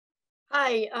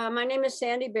Hi, my name is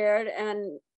Sandy Baird,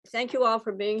 and thank you all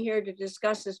for being here to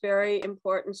discuss this very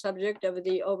important subject of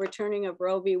the overturning of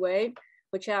Roe v. Wade,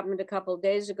 which happened a couple of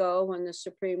days ago when the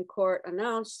Supreme Court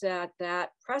announced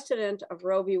that precedent of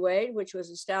Roe v. Wade, which was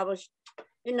established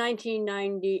in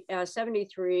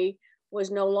 1973,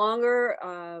 was no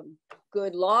longer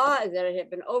good law, that it had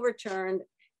been overturned,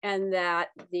 and that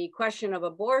the question of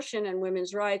abortion and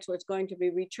women's rights was going to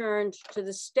be returned to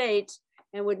the states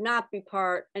and would not be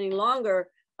part any longer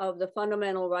of the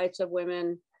fundamental rights of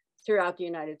women throughout the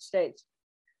United States.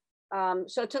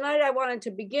 So tonight I wanted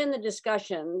to begin the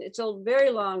discussion. It's a very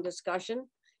long discussion,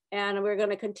 and we're going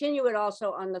to continue it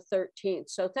also on the 13th.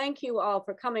 So thank you all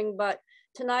for coming, but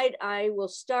tonight I will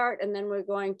start, and then we're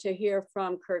going to hear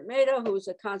from Mehta, who's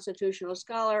a constitutional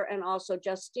scholar, and also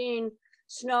Justine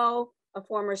Snow, a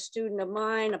former student of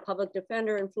mine, a public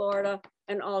defender in Florida,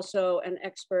 and also an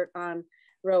expert on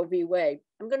Roe v. Wade.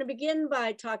 I'm going to begin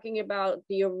by talking about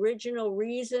the original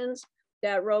reasons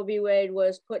that Roe v. Wade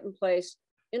was put in place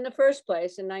in the first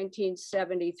place in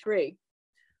 1973.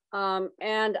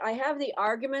 And I have the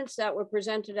arguments that were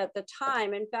presented at the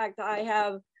time. In fact, I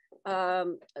have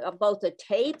both a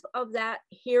tape of that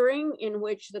hearing in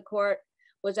which the court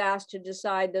was asked to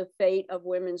decide the fate of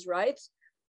women's rights.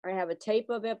 I have a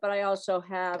tape of it, but I also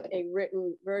have a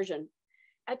written version.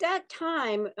 At that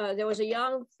time, there was a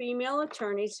young female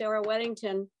attorney, Sarah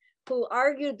Weddington, who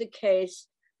argued the case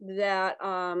that,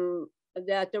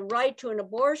 that the right to an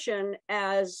abortion,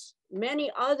 as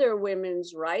many other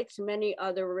women's rights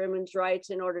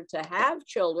in order to have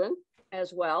children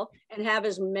as well, and have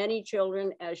as many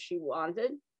children as she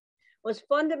wanted, was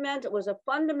a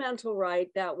fundamental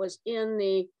right that was in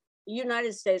the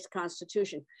United States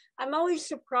Constitution. I'm always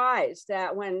surprised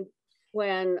that when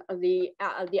the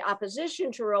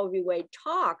opposition to Roe v. Wade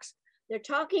talks, they're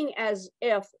talking as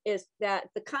if is that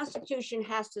the Constitution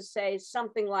has to say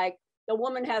something like the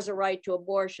woman has a right to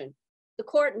abortion. The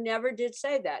court never did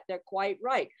say that. They're quite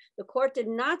right. The court did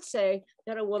not say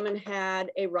that a woman had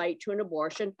a right to an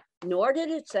abortion, nor did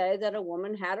it say that a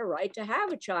woman had a right to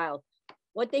have a child.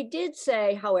 What they did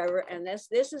say, however, and this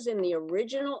is in the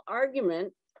original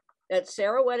argument that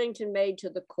Sarah Weddington made to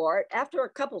the court, after a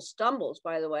couple stumbles,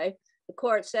 by the way, the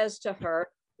court says to her,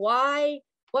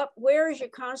 where is your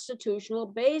constitutional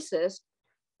basis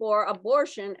for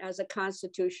abortion as a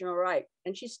constitutional right?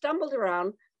 And she stumbled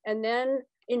around and then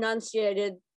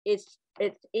enunciated it's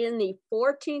in the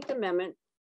 14th Amendment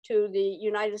to the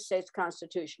United States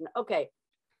Constitution. Okay,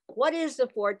 what is the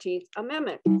 14th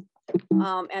Amendment?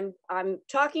 And I'm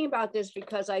talking about this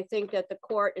because I think that the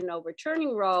court in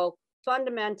overturning Roe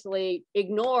fundamentally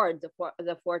ignored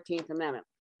the 14th Amendment.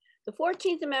 The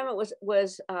 14th Amendment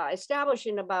was established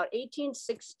in about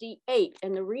 1868.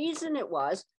 And the reason it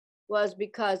was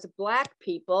because Black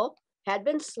people had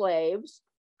been slaves.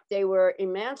 They were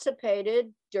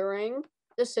emancipated during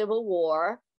the Civil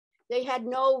War. They had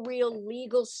no real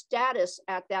legal status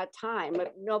at that time.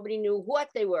 Nobody knew what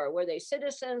they were. Were they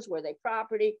citizens? Were they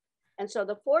property? And so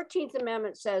the 14th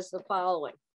Amendment says the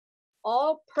following: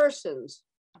 all persons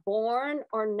born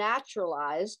or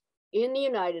naturalized in the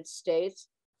United States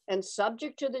and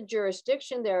subject to the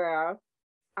jurisdiction thereof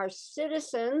are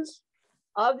citizens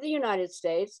of the United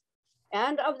States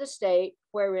and of the state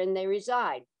wherein they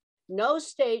reside. No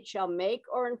state shall make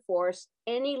or enforce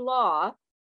any law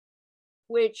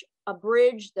which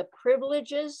abridge the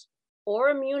privileges or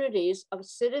immunities of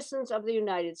citizens of the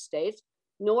United States,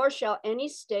 nor shall any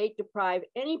state deprive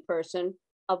any person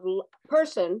of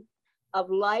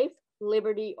life,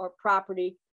 liberty, or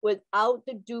property without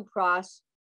the due process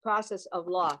of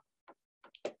law.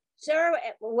 Sarah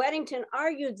Weddington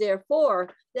argued,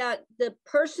 therefore, that the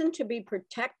person to be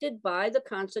protected by the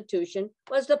Constitution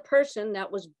was the person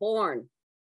that was born,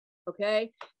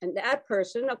 okay? And that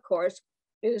person, of course,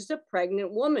 is the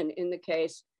pregnant woman in the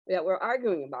case that we're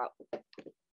arguing about.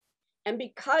 And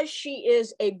because she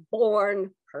is a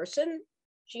born person,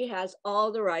 she has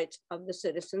all the rights of the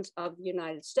citizens of the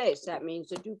United States. That means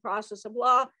the due process of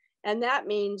law, and that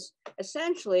means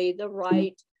essentially the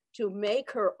right to make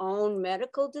her own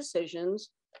medical decisions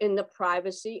in the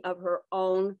privacy of her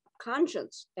own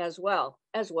conscience, as well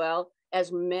as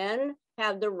men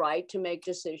have the right to make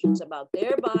decisions about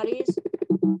their bodies.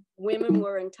 Women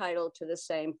were entitled to the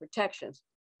same protections.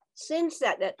 Since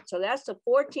so that's the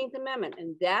 14th Amendment,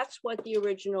 and that's what the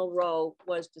original Roe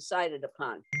was decided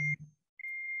upon.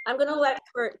 I'm going to let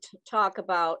Kurt talk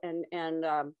about and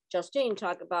Justine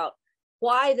talk about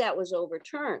why that was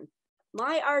overturned.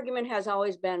 My argument has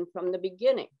always been from the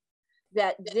beginning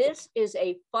that this is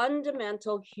a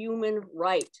fundamental human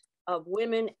right of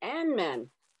women and men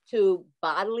to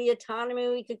bodily autonomy,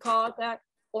 we could call it that,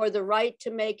 or the right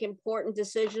to make important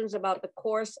decisions about the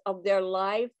course of their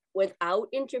life without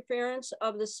interference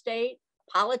of the state,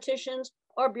 politicians,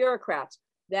 or bureaucrats.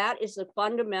 That is the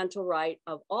fundamental right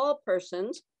of all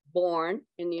persons born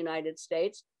in the United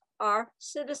States, are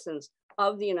citizens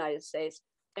of the United States,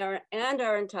 and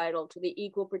are entitled to the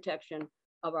equal protection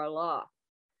of our law.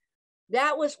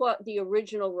 That was what the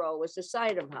original Roe was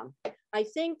decided upon. I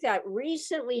think that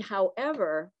recently,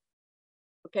 however,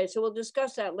 okay, so we'll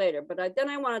discuss that later, but then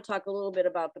I want to talk a little bit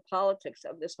about the politics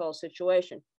of this whole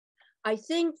situation. I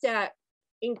think that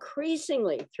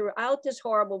increasingly throughout this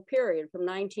horrible period from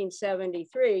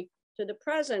 1973 to the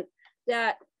present,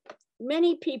 that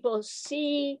many people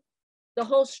see the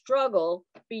whole struggle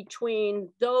between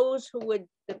those who would,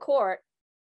 the court,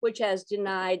 which has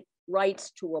denied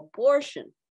rights to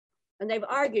abortion. And they've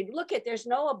argued, look at, there's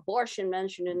no abortion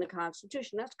mentioned in the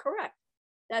Constitution. That's correct.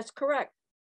 That's correct.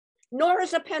 Nor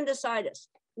is appendicitis,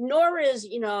 nor is,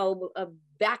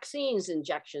 vaccines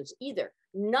injections either.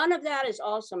 None of that is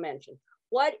also mentioned.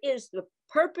 What is the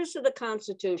purpose of the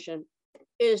Constitution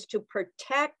is to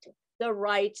protect the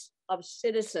rights of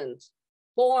citizens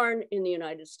born in the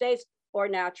United States or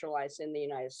naturalized in the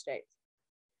United States.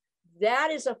 That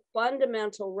is a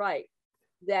fundamental right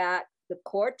that the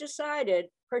court decided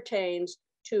pertains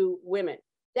to women.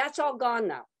 That's all gone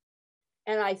now.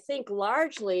 And I think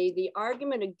largely the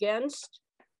argument against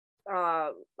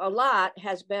a lot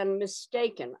has been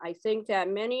mistaken. I think that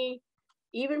many,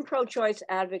 even pro-choice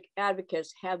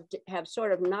advocates have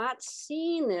sort of not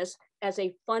seen this as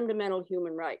a fundamental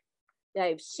human right.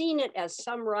 They've seen it as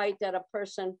some right that a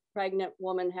pregnant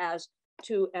woman has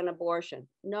to an abortion.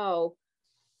 No,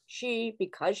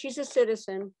 because she's a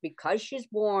citizen, because she's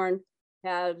born,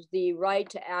 has the right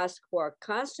to ask for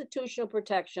constitutional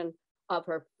protection of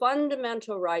her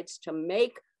fundamental rights to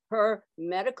make her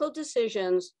medical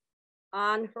decisions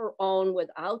on her own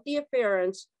without the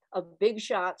interference of big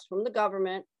shots from the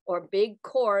government or big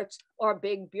courts or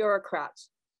big bureaucrats.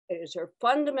 It is her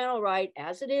fundamental right,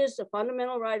 as it is the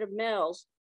fundamental right of males,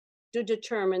 to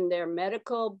determine their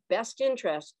medical best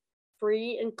interest,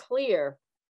 free and clear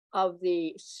of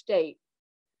the state.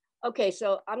 Okay,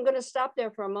 so I'm going to stop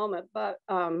there for a moment, but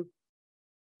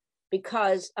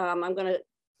because I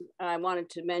wanted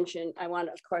to mention, I want,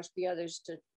 of course, the others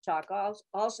to talk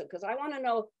also, because I want to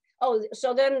know,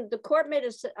 so then the court made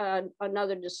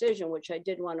another decision, which I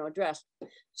did want to address.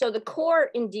 So the court,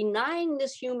 in denying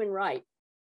this human right,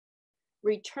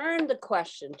 returned the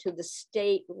question to the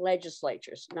state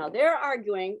legislatures. Now they're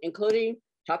arguing, including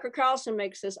Tucker Carlson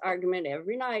makes this argument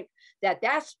every night, that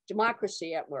that's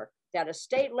democracy at work, that a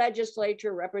state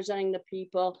legislature representing the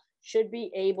people should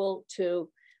be able to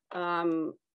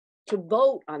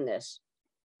vote on this.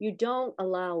 You don't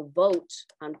allow votes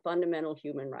on fundamental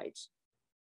human rights.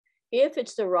 If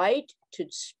it's the right to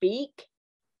speak,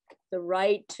 the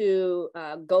right to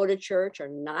go to church or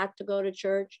not to go to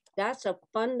church, that's a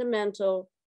fundamental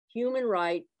human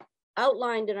right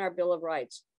outlined in our Bill of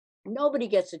Rights. Nobody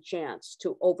gets a chance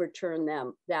to overturn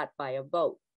that by a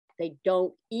vote. They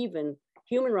don't even,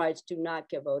 human rights do not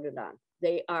get voted on.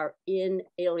 They are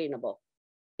inalienable.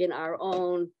 In our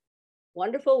own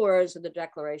wonderful words of the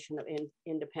Declaration of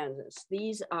Independence,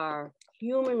 these are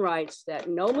human rights that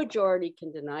no majority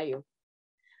can deny you.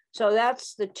 So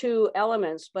that's the two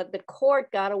elements, but the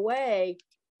court got away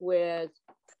with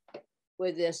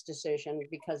this decision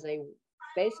because they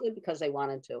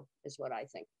wanted to, is what I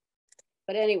think.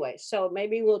 But anyway, so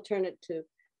maybe we'll turn it to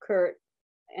Kurt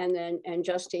and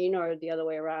Justine, or the other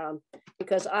way around,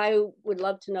 because I would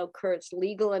love to know Kurt's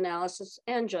legal analysis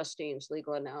and Justine's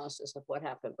legal analysis of what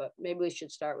happened, but maybe we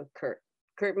should start with Kurt.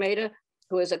 Kurt Mehta,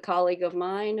 who is a colleague of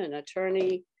mine, an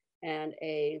attorney and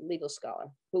a legal scholar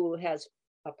who has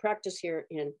a practice here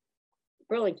in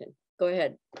Burlington. Go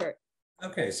ahead, Kurt.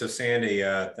 Okay, so Sandy,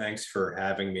 thanks for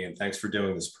having me, and thanks for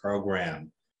doing this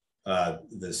program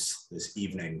this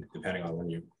evening, depending on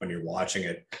when you're watching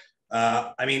it.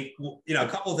 I mean, a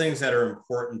couple of things that are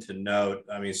important to note.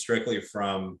 I mean, strictly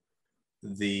from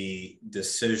the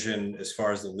decision as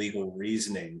far as the legal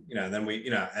reasoning, and then we,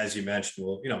 as you mentioned,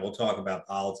 we'll talk about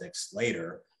politics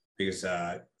later, because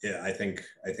I think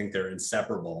they're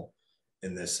inseparable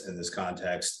in this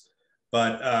context.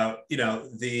 But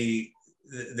the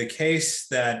case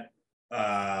that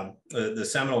the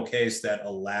seminal case that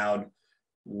allowed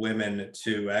women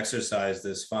to exercise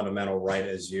this fundamental right,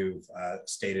 as you've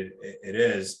stated it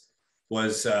is,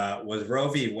 was Roe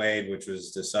v. Wade, which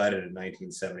was decided in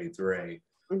 1973.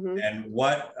 Mm-hmm. And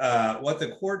what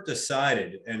the court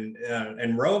decided,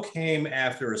 and Roe came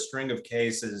after a string of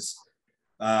cases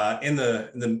in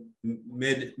the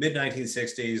mid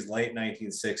 1960s, late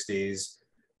 1960s,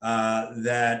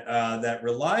 that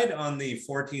relied on the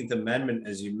 14th Amendment,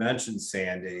 as you mentioned,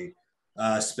 Sandy,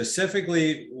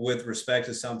 specifically with respect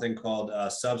to something called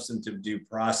substantive due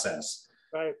process.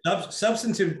 Right.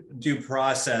 Substantive due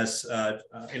process,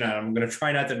 I'm going to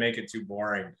try not to make it too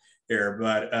boring here,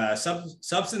 but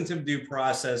substantive due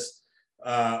process,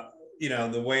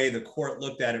 the way the court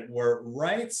looked at it were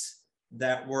rights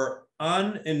that were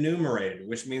unenumerated,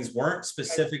 which means weren't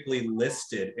specifically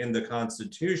listed in the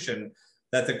Constitution,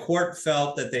 that the court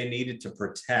felt that they needed to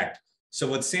protect. So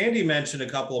what Sandy mentioned a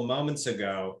couple of moments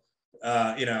ago,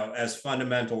 as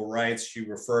fundamental rights, she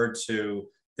referred to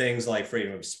things like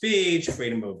freedom of speech,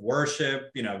 freedom of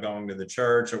worship, going to the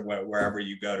church or wherever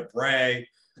you go to pray,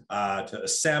 to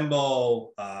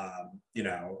assemble, to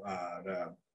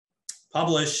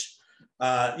publish.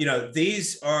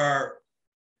 These are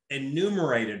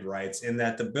enumerated rights in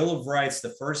that the Bill of Rights,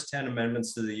 the first 10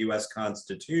 amendments to the US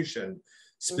Constitution,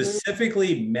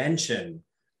 specifically mention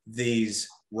these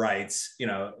rights,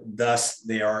 thus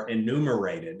they are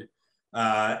enumerated.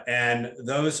 And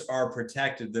those are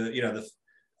protected. The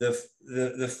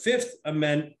Fifth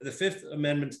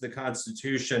Amendment to the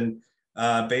Constitution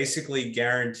basically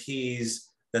guarantees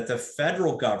that the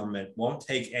federal government won't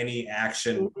take any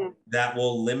action that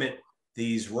will limit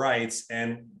these rights.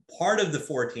 And part of the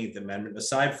 14th Amendment,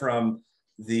 aside from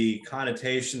the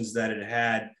connotations that it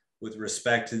had with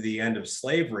respect to the end of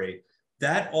slavery,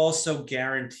 that also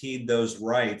guaranteed those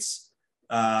rights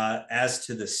as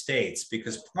to the states,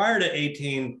 because prior to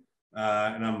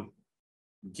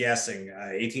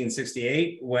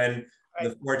 1868, when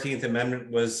the 14th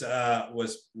Amendment was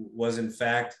in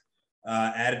fact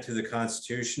added to the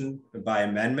Constitution by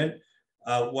amendment,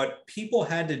 what people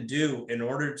had to do in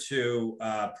order to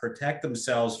protect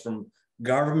themselves from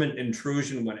government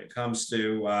intrusion when it comes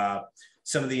to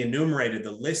some of the enumerated,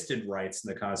 the listed rights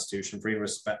in the Constitution, freedom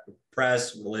of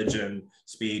press, religion,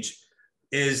 speech,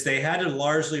 is they had to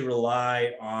largely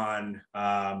rely on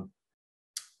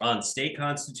state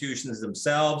constitutions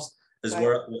themselves, as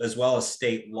well as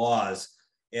state laws,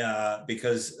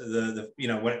 because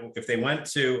if they went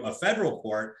to a federal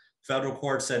court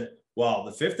said, well,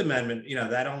 the Fifth Amendment,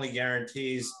 that only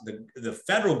guarantees the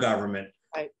federal government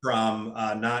from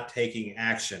not taking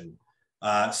action.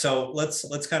 So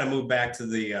let's kind of move back to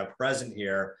the present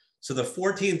here. So the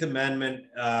 14th Amendment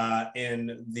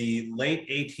in the late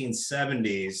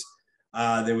 1870s,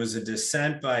 there was a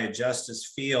dissent by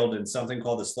Justice Field in something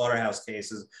called the Slaughterhouse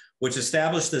Cases, which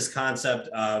established this concept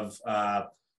of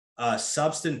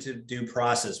substantive due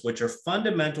process, which are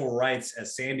fundamental rights,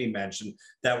 as Sandy mentioned,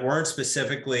 that weren't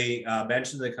specifically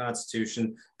mentioned in the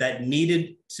Constitution, that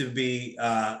needed to be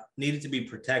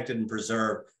protected and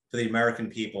preserved for the American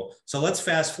people. So let's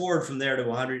fast forward from there to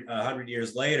 100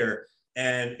 years later,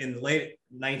 and in the late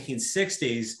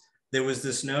 1960s, there was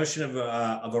this notion of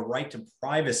a right to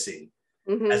privacy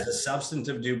as a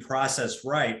substantive due process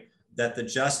right that the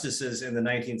justices in the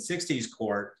 1960s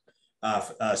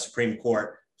Supreme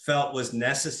Court felt was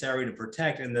necessary to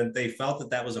protect, and that they felt that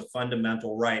that was a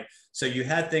fundamental right. So you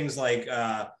had things like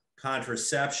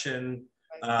contraception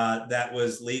that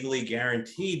was legally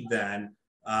guaranteed then,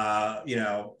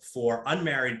 for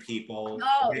unmarried people.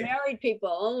 No, married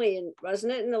people only,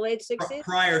 wasn't it in the late 60s?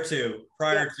 Prior to,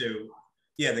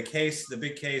 the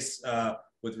big case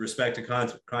with respect to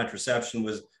contraception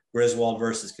was Griswold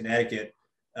versus Connecticut.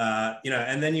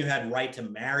 And then you had right to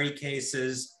marry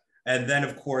cases. And then,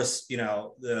 of course,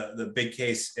 the big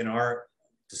case in our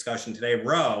discussion today,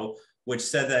 Roe, which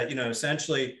said that,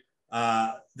 essentially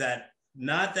that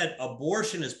not that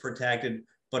abortion is protected,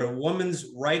 but a woman's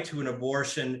right to an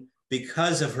abortion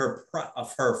because of her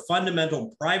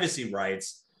fundamental privacy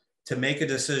rights to make a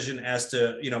decision as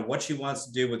to, what she wants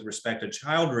to do with respect to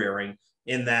child rearing,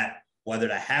 in that whether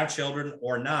to have children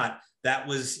or not, that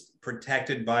was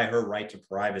protected by her right to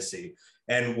privacy.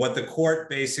 And what the court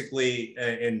basically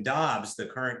in Dobbs, the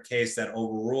current case that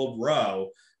overruled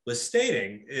Roe, was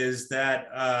stating is that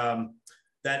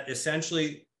that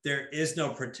essentially there is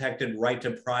no protected right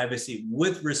to privacy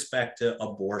with respect to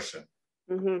abortion.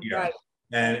 Right.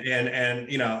 And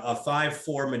a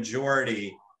 5-4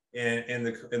 majority in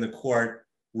the court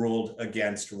ruled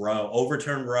against Roe,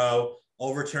 overturned Roe,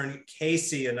 overturned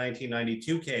Casey, a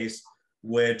 1992 case,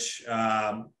 which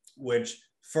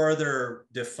further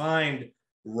defined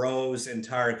Roe's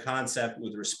entire concept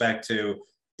with respect to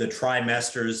the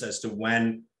trimesters as to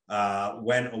when a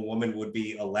woman would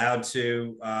be allowed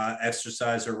to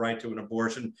exercise her right to an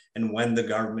abortion, and when the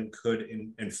government could,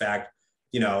 in fact,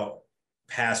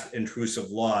 pass intrusive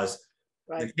laws.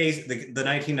 Right. The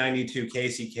 1992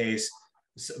 Casey case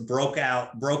broke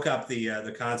up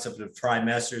the concept of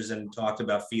trimesters and talked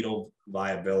about fetal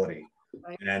viability.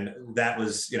 Right. And that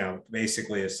was, you know,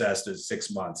 basically assessed as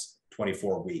 6 months,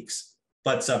 24 weeks,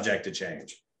 but subject to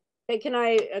change. Hey, can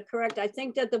I correct? I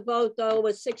think that the vote though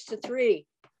was 6-3.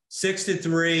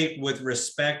 6-3 with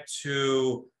respect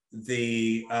to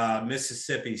the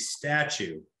Mississippi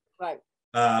statute. Right.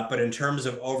 But in terms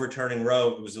of overturning Roe,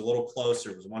 it was a little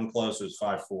closer. It was one closer. It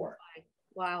was 5-4.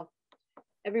 Wow.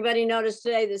 Everybody noticed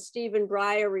today that Stephen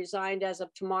Breyer resigned as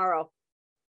of tomorrow.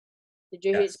 Did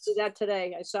you see that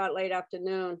today? I saw it late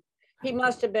afternoon. He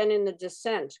must have been in the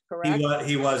dissent, correct?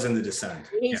 He was in the dissent.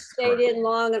 He stayed in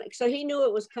long, so he knew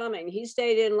it was coming. He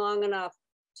stayed in long enough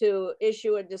to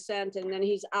issue a dissent, and then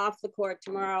he's off the court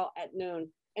tomorrow at noon.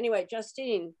 Anyway,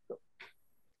 Justine.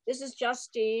 This is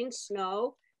Justine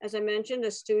Snow. As I mentioned,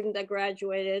 a student that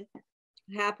graduated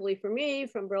happily for me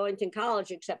from Burlington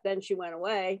College, except then she went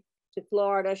away to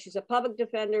Florida. She's a public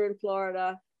defender in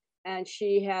Florida, and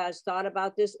she has thought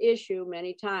about this issue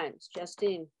many times.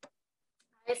 Justine.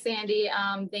 Hi, Sandy.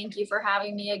 Thank you for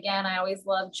having me again. I always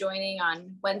love joining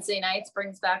on Wednesday nights,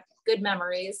 brings back good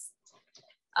memories.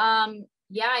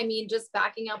 Yeah, I mean, just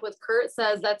backing up what Kurt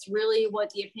says, that's really what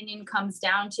the opinion comes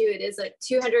down to. It is a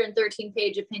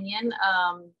 213-page opinion,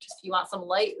 just if you want some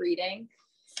light reading.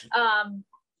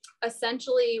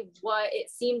 Essentially, what it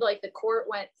seemed like the court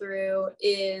went through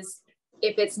is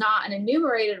if it's not an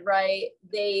enumerated right,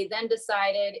 they then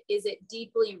decided, is it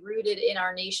deeply rooted in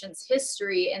our nation's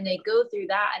history? And they go through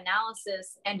that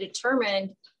analysis and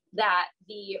determined that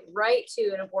the right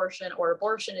to an abortion or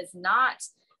abortion is not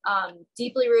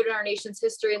deeply rooted in our nation's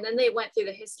history. And then they went through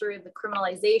the history of the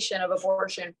criminalization of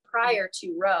abortion prior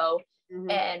to Roe. Mm-hmm.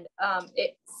 And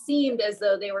it seemed as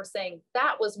though they were saying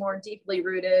that was more deeply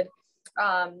rooted,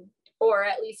 or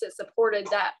at least it supported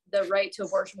that the right to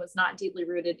abortion was not deeply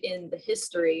rooted in the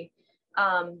history.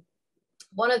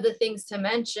 One of the things to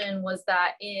mention was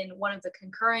that in one of the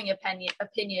concurring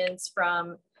opinions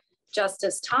from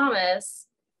Justice Thomas,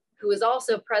 who was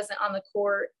also present on the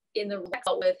court in the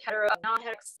with hetero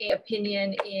non-hetero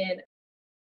opinion in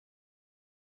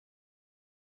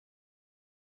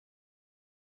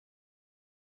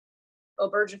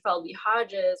Obergefell v.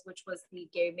 Hodges, which was the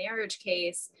gay marriage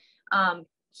case,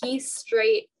 he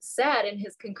straight said in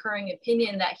his concurring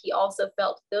opinion that he also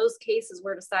felt those cases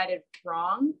were decided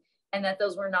wrong and that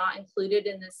those were not included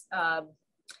in this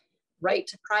right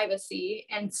to privacy.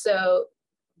 And so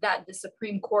that the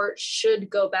Supreme Court should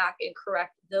go back and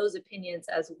correct those opinions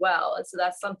as well. And so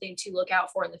that's something to look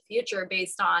out for in the future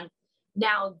based on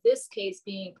now this case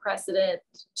being precedent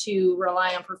to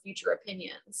rely on for future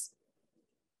opinions.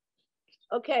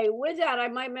 Okay, with that, I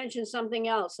might mention something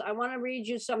else. I want to read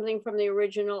you something from the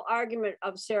original argument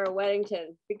of Sarah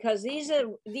Weddington, because these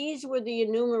were the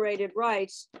enumerated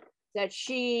rights that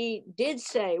she did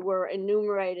say were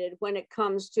enumerated when it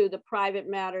comes to the private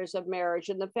matters of marriage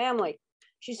and the family.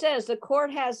 She says, the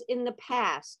court has in the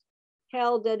past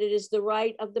held that it is the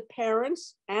right of the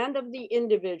parents and of the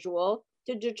individual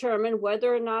to determine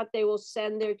whether or not they will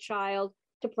send their child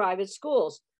to private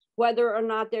schools, whether or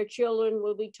not their children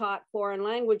will be taught foreign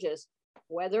languages,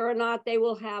 whether or not they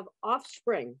will have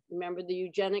offspring. Remember the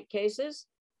eugenic cases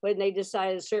when they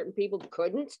decided certain people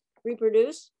couldn't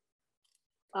reproduce?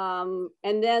 And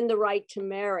then the right to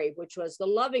marry, which was the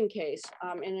Loving case.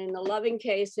 And in the Loving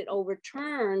case, it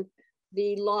overturned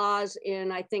the laws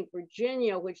in, I think,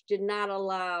 Virginia, which did not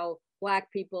allow Black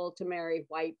people to marry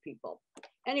white people.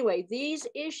 Anyway, these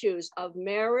issues of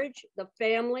marriage, the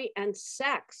family, and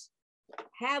sex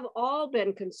have all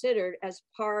been considered as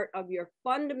part of your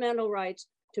fundamental rights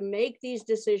to make these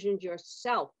decisions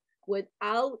yourself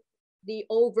without the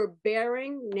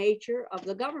overbearing nature of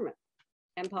the government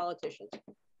and politicians.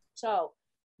 So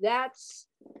that's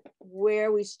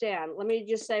where we stand. Let me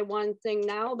just say one thing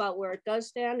now about where it does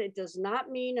stand. It does not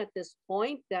mean at this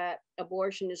point that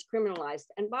abortion is criminalized.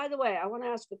 And by the way, I want to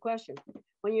ask a question.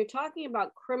 When you're talking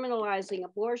about criminalizing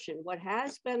abortion, what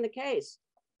has been the case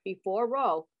before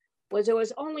Roe was there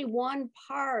was only one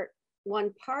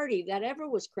party that ever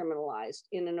was criminalized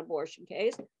in an abortion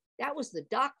case. That was the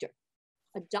doctor.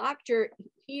 A doctor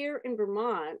here in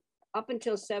Vermont, up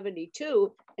until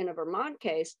 72, in a Vermont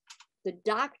case, the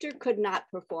doctor could not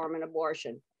perform an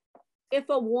abortion. If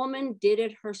a woman did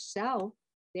it herself,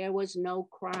 there was no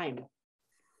crime.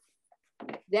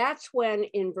 That's when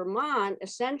in Vermont,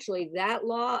 essentially that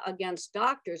law against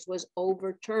doctors was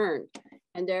overturned.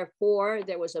 And therefore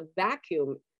there was a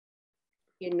vacuum.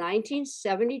 In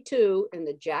 1972, in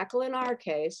the Jacqueline R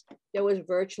case, there was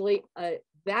virtually a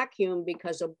vacuum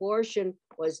because abortion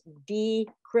was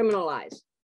decriminalized,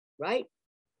 right?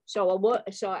 So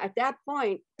at that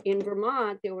point in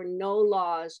Vermont, there were no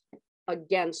laws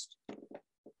against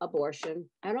abortion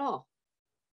at all.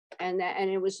 And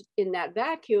it was in that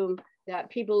vacuum that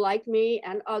people like me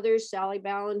and others, Sally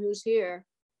Ballin, who's here,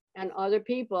 and other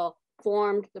people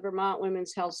formed the Vermont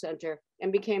Women's Health Center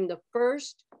and became the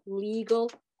first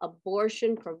legal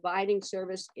abortion providing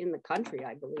service in the country,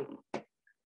 I believe.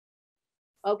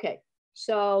 Okay,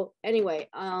 so anyway,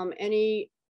 any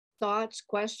thoughts,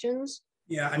 questions?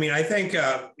 Yeah, I mean, I think,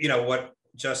 you know, what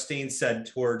Justine said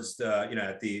towards the, you know,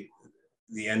 at the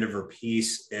end of her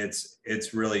piece,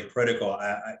 it's really critical.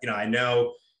 You know, I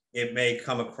know it may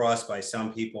come across by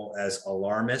some people as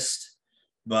alarmist,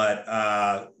 but,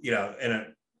 you know,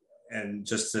 and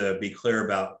just to be clear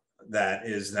about that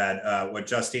is that what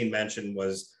Justine mentioned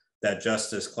was that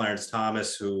Justice Clarence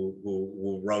Thomas,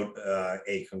 who wrote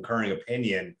a concurring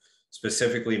opinion,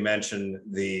 specifically mentioned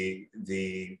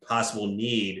the possible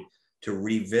need to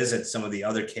revisit some of the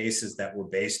other cases that were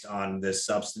based on this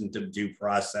substantive due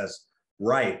process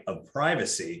right of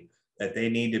privacy, that they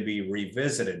need to be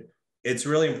revisited. It's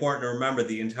really important to remember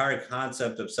the entire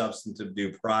concept of substantive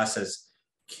due process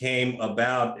came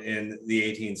about in the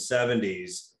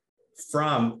 1870s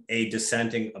from a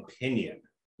dissenting opinion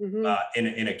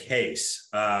in a case.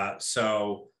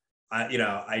 So, you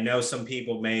know, I know some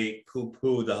people may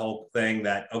poo-poo the whole thing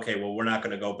that, okay, well, we're not going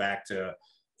to go back to,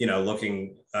 you know,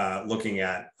 looking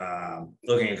at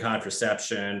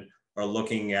contraception or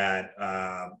looking at,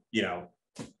 you know,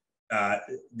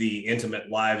 the intimate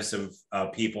lives of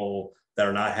people that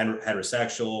are not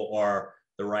heterosexual or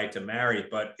the right to marry,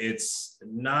 but it's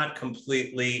not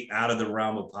completely out of the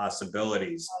realm of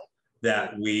possibilities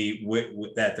that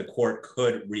that the court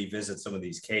could revisit some of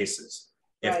these cases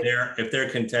if they're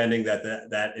contending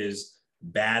that is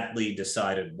badly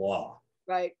decided law.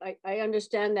 Right, I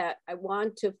understand that. I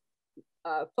want to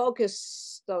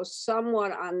focus though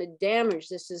somewhat on the damage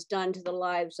this has done to the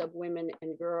lives of women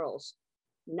and girls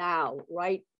now,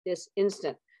 right this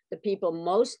instant. The people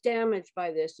most damaged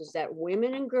by this is that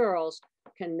women and girls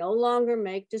can no longer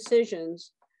make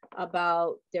decisions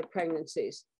about their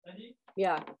pregnancies. Andy?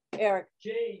 Yeah, Eric.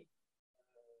 Jay,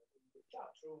 in the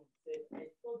chat room said, I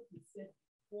thought you said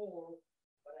before,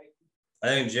 but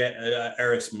I think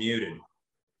Eric's muted.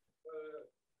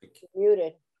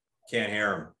 Muted. Can't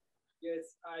hear him.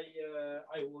 Yes,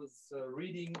 I was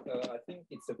reading, I think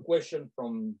it's a question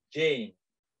from Jane,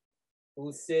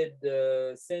 who said,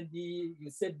 Sandy, you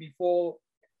said before,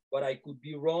 but I could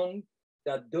be wrong,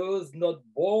 that those not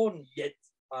born yet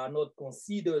are not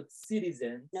considered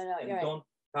citizens and don't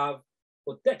have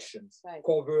protections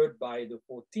covered by the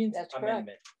 14th Amendment.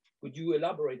 Correct. Could you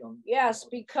elaborate on that? Yes,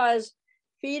 because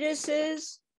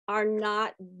fetuses are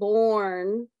not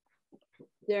born.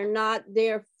 They're not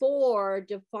therefore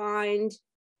defined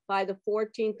by the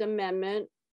 14th Amendment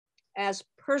as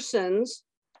persons.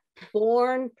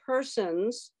 Born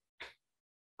persons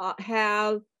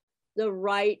have the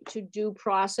right to due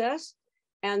process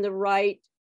and the right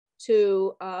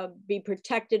to be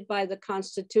protected by the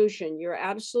Constitution. You're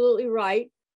absolutely right.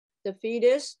 The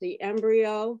fetus, the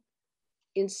embryo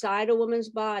inside a woman's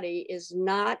body is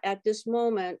not at this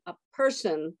moment a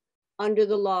person under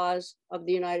the laws of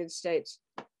the United States.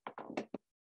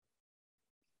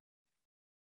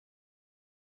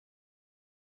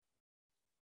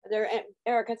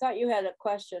 Eric, I thought you had a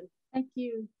question. Thank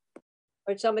you.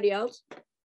 Or somebody else?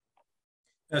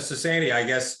 So Sandy, I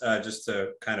guess just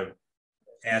to kind of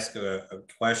ask a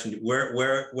question,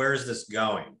 where is this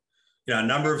going? You know, a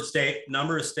number of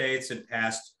states had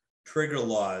passed trigger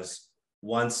laws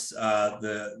once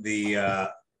the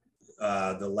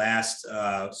last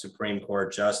Supreme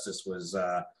Court justice was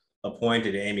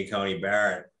appointed, Amy Coney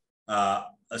Barrett,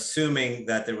 assuming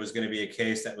that there was going to be a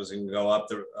case that was going to go up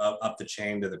the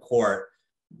chain to the court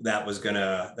that was going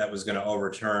to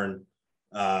overturn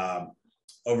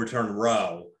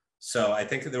Roe. So I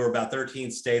think that there were about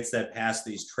 13 states that passed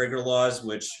these trigger laws,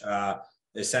 which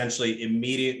essentially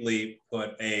immediately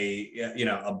put a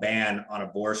ban on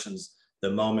abortions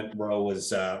the moment Roe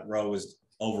was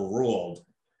overruled.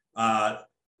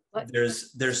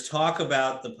 There's talk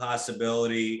about the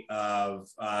possibility of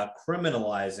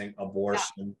criminalizing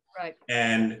abortion,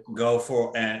 and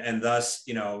and thus,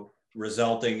 you know,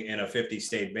 resulting in a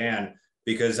 50-state ban.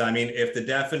 Because I mean, if the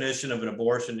definition of an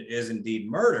abortion is indeed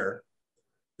murder,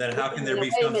 then how can there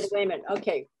be some? Wait a minute.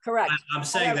 Okay, correct. I'm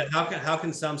saying that how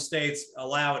can some states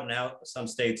allow it and how some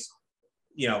states,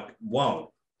 you know, won't?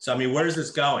 So I mean, where is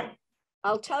this going?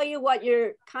 I'll tell you what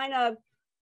you're kind of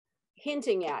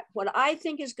hinting at. What I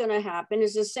think is going to happen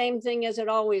is the same thing as it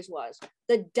always was.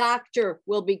 The doctor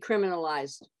will be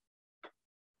criminalized.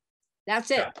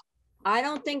 That's it. I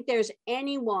don't think there's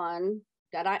anyone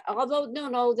that although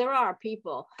no, there are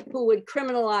people who would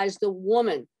criminalize the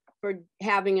woman for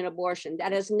having an abortion.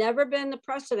 That has never been the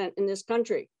precedent in this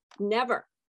country, never.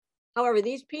 However,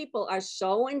 these people are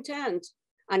so intent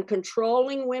on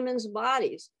controlling women's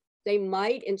bodies, they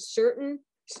might in certain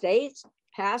states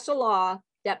pass a law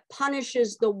that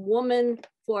punishes the woman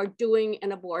for doing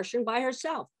an abortion by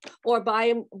herself or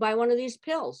by one of these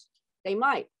pills. They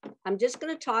might. I'm just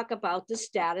going to talk about the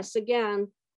status again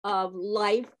of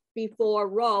life before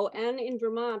Roe and in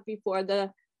Vermont before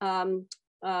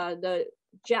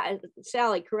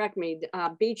Sally, correct me,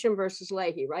 Beecham versus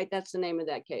Leahy, right? That's the name of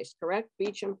that case, correct?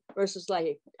 Beecham versus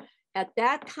Leahy. At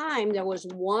that time, there was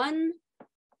one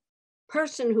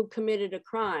person who committed a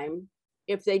crime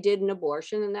if they did an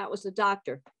abortion, and that was the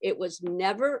doctor. It was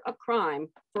never a crime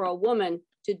for a woman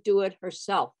to do it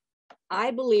herself.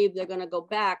 I believe they're going to go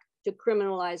back to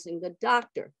criminalizing the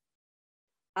doctor.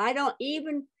 I don't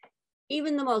even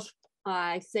the most,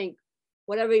 I think,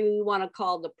 whatever you want to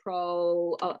call the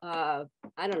pro, I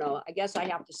don't know, I guess I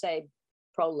have to say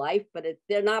pro-life, but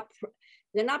they're not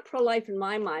pro-life in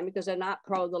my mind because they're not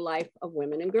pro the life of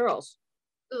women and girls.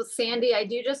 So Sandy, I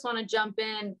do just want to jump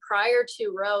in. Prior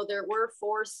to Roe, there were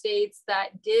 4 states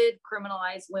that did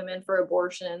criminalize women for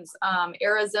abortions: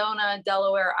 Arizona,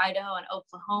 Delaware, Idaho, and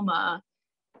Oklahoma.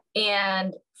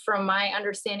 And from my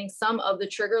understanding, some of the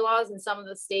trigger laws in some of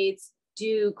the states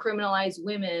do criminalize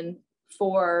women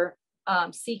for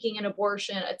seeking an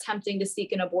abortion, attempting to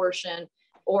seek an abortion,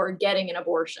 or getting an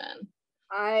abortion.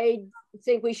 I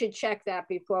think we should check that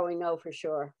before we know for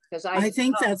sure, because I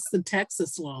think that's the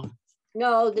Texas law.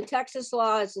 No, the Texas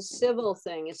law is a civil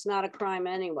thing. It's not a crime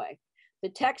anyway. The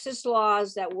Texas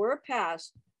laws that were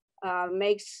passed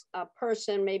makes a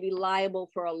person maybe liable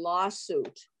for a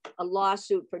lawsuit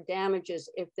for damages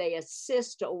if they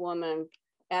assist a woman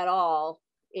at all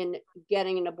in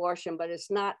getting an abortion, but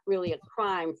it's not really a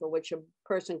crime for which a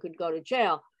person could go to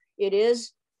jail. It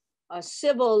is a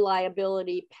civil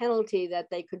liability penalty that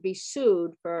they could be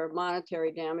sued for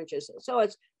monetary damages. So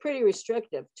it's pretty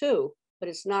restrictive too, but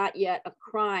it's not yet a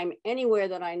crime anywhere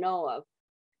that I know of.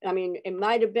 I mean, it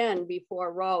might have been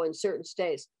before Roe in certain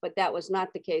states, but that was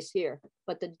not the case here.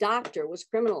 But the doctor was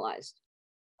criminalized,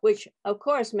 which of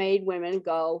course made women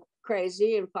go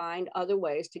crazy and find other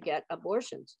ways to get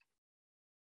abortions.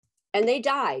 And they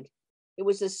died. It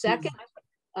was the second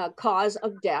cause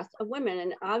of death of women.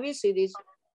 And obviously these,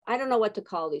 I don't know what to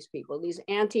call these people, these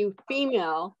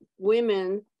anti-female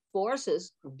women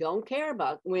forces don't care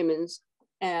about women's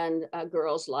and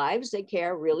girls' lives. They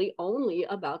care really only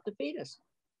about the fetus.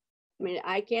 I mean,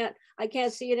 I can't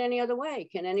see it any other way.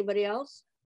 Can anybody else?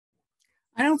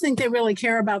 I don't think they really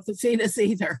care about the fetus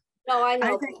either. No, I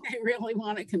know. I think they really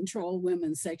want to control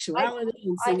women's sexuality.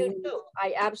 I do too.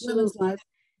 I absolutely. Life.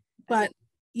 But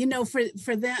you know,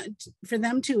 for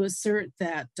them to assert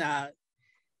that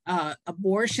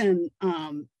abortion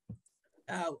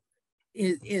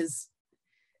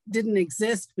didn't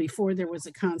exist before there was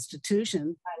a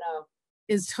constitution, I know,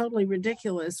 is totally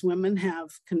ridiculous. Women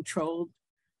have controlled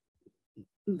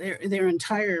their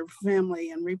entire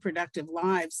family and reproductive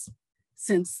lives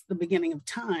since the beginning of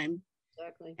time.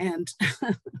 Exactly. And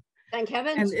thank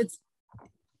heaven. And it's,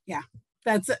 yeah,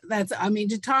 that's I mean,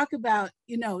 to talk about,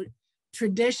 you know,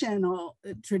 tradition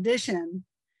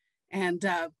and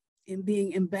in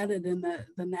being embedded in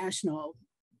the national,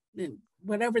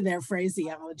 whatever their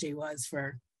phraseology was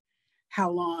for how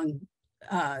long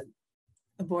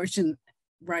abortion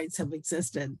rights have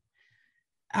existed.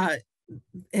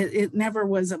 It never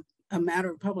was a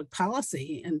matter of public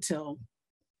policy until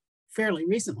fairly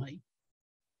recently.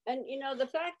 And you know, the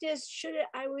fact is,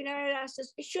 we never asked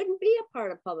this, it shouldn't be a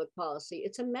part of public policy.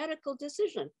 It's a medical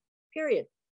decision, period.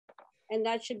 And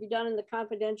that should be done in the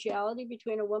confidentiality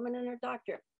between a woman and her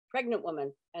doctor, pregnant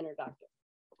woman and her doctor.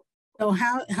 So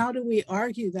how do we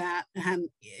argue that? And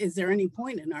is there any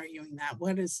point in arguing that?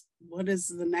 What is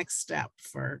the next step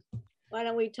for? Why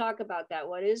don't we talk about that?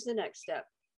 What is the next step?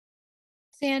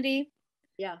 Sandy?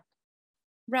 Yeah.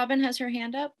 Robin has her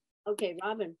hand up. Okay,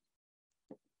 Robin.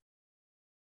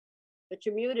 But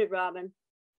you're muted, Robin.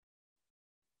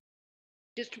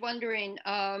 Just wondering,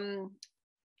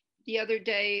 the other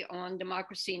day on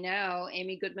Democracy Now!,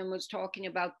 Amy Goodman was talking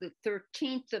about the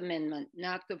 13th Amendment,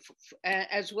 not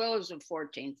as well as the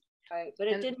 14th. Right, but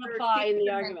it didn't apply in the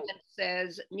argument. It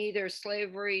says neither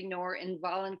slavery nor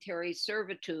involuntary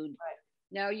servitude. Right.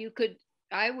 Now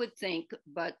I would think,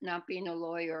 but not being a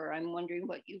lawyer, I'm wondering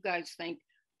what you guys think,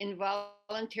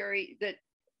 involuntary, that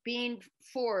being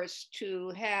forced to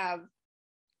have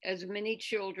as many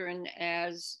children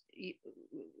as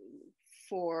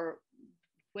for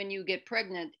when you get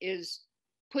pregnant is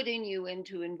putting you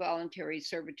into involuntary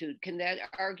servitude. Can that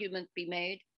argument be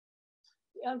made?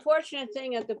 The unfortunate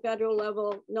thing at the federal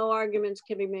level, no arguments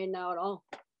can be made now at all.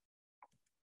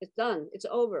 It's done, it's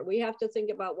over. We have to think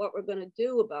about what we're gonna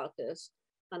do about this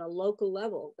on a local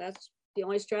level. That's the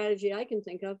only strategy I can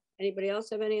think of. Anybody else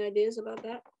have any ideas about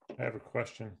that? I have a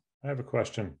question.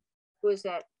 Who is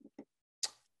that?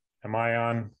 Am I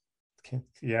on?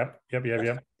 Yep.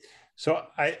 So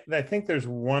I think there's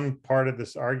one part of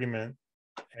this argument,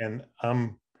 and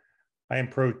I am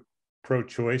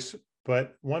pro-choice,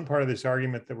 but one part of this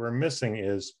argument that we're missing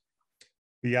is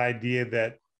the idea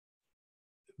that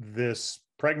this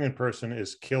pregnant person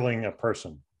is killing a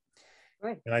person.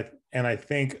 Right. And I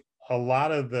think a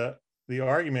lot of the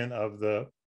argument of the,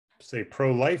 say,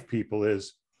 pro-life people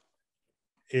is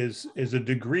a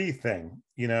degree thing,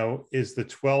 you know, is the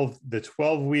 12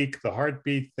 week, the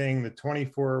heartbeat thing, the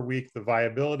 24-week, the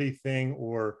viability thing,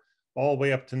 or all the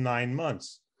way up to 9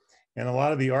 months. And a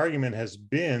lot of the argument has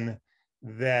been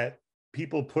that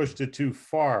people pushed it too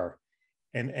far.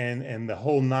 And the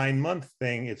whole 9-month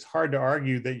thing, it's hard to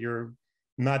argue that you're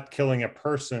not killing a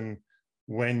person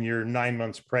when you're 9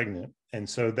 months pregnant. And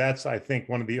so that's, I think,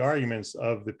 one of the arguments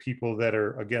of the people that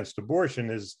are against abortion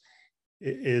is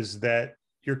that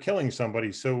you're killing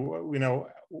somebody. So, you know,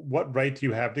 what right do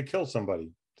you have to kill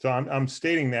somebody? So I'm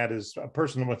stating that as a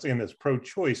person that's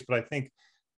pro-choice, but I think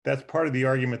that's part of the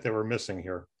argument that we're missing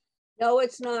here. No,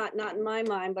 it's not in my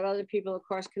mind, but other people, of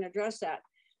course, can address that.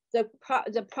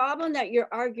 The problem that you're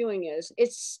arguing is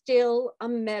it's still a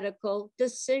medical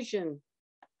decision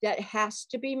that has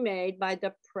to be made by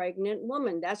the pregnant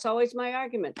woman. That's always my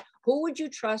argument. Who would you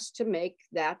trust to make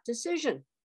that decision?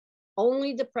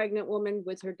 Only the pregnant woman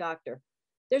with her doctor.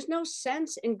 There's no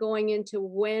sense in going into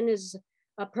when is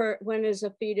a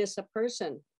fetus a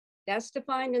person. That's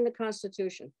defined in the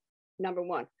Constitution, number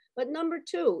one. But number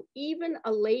two, even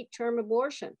a late-term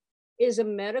abortion is a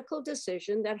medical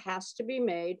decision that has to be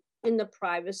made in the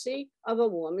privacy of a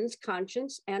woman's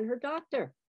conscience and her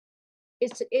doctor.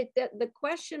 The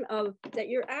question that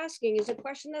you're asking is a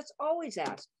question that's always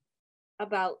asked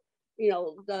about, you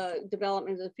know, the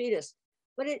development of the fetus,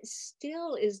 but it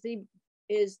still is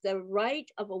the right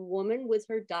of a woman with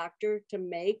her doctor to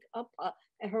make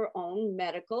her own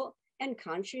medical and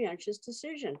conscientious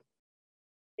decision.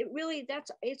 It really,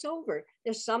 it's over.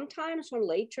 There's sometimes when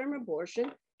late-term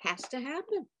abortion has to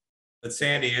happen. But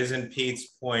Sandy, isn't Pete's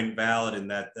point valid in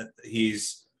that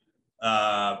he's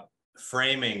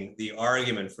framing the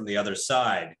argument from the other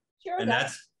side? Sure, and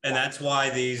that's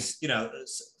why these, you know,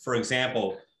 for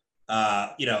example,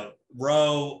 you know,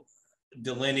 Roe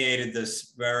delineated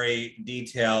this very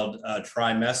detailed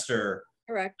trimester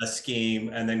scheme,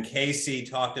 and then Casey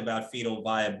talked about fetal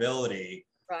viability.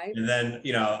 Right. And then,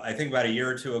 you know, I think about a year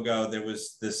or two ago, there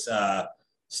was this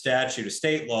statute, a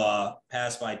state law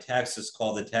passed by Texas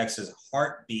called the Texas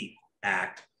Heartbeat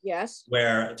Act. Yes.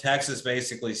 Where Texas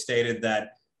basically stated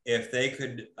that if they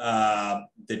could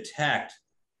detect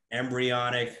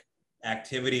embryonic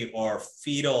activity or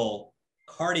fetal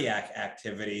cardiac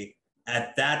activity,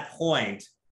 at that point,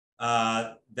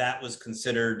 that was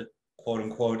considered, quote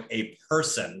unquote, a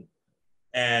person.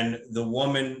 And the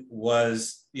woman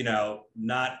was, you know,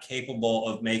 not capable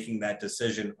of making that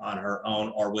decision on her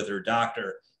own or with her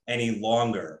doctor any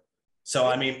longer. So,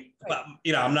 I mean,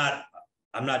 you know, I'm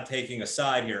not taking a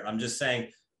side here. I'm just saying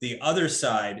the other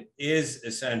side is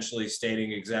essentially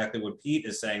stating exactly what Pete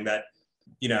is saying, that,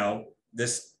 you know,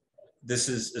 this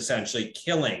is essentially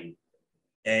killing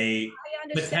a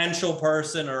potential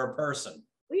person or a person.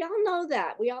 We all know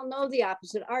that. We all know the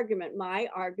opposite argument. My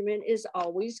argument is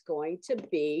always going to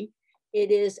be, it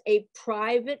is a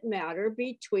private matter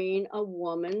between a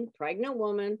woman, pregnant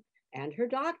woman, and her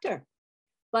doctor.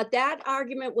 But that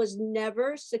argument was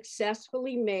never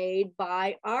successfully made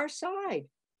by our side.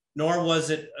 Nor was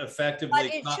it effectively.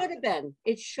 But it should have been.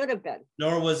 It should have been.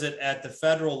 Nor was it at the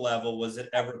federal level, was it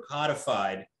ever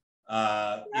codified? You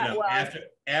know,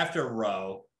 after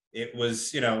Roe, it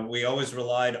was, you know, we always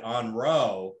relied on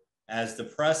Roe as the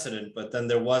precedent, but then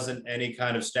there wasn't any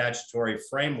kind of statutory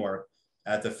framework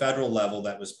at the federal level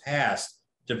that was passed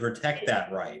to protect that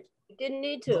right. It didn't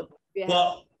need to.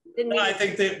 Well, I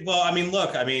think that, well, I mean,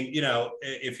 look, I mean, you know,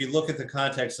 if you look at the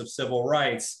context of civil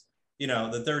rights, you know,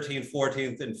 the 13th,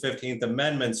 14th, and 15th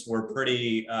Amendments were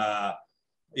pretty,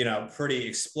 you know, pretty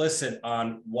explicit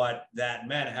on what that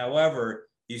meant. However,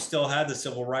 you still had the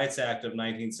Civil Rights Act of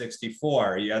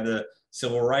 1964. You had the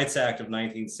Civil Rights Act of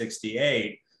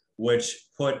 1968, which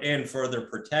put in further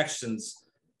protections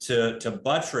to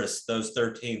buttress those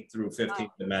 13th through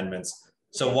 15th Amendments.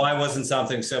 So why wasn't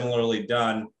something similarly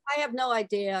done? I have no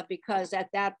idea, because at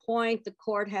that point, the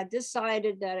court had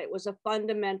decided that it was a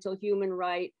fundamental human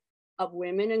right of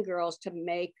women and girls to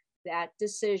make that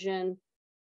decision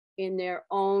in their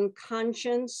own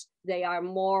conscience. They are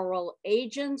moral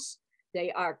agents. They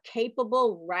are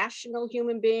capable, rational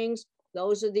human beings.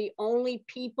 Those are the only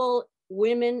people,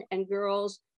 women and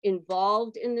girls,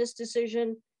 involved in this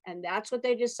decision. And that's what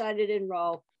they decided in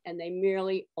Roe. And they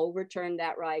merely overturned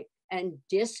that right and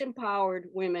disempowered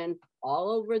women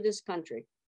all over this country.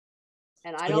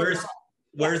 And I don't know.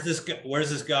 Where's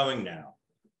this going now?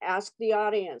 Ask the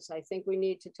audience. I think we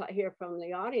need to hear from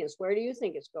the audience. Where do you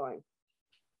think it's going?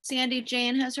 Sandy,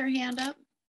 Jane has her hand up.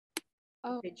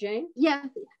 Oh, Okay, Jane? yeah,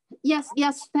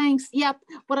 yes, thanks. Yep.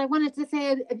 What I wanted to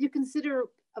say, if you consider,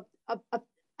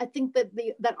 I think that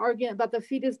that argument about the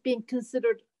fetus being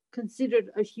considered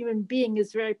a human being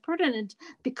is very pertinent,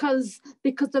 because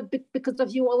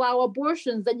if you allow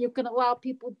abortions, then you can allow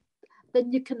people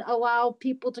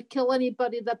to kill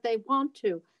anybody that they want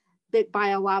to, by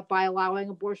allowing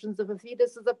abortions of a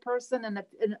fetus as a person, and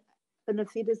a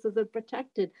fetus as a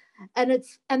protected, and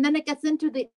then it gets into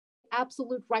the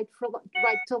absolute right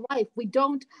to life. We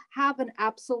don't have an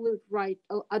absolute right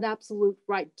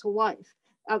to life,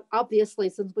 obviously,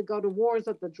 since we go to wars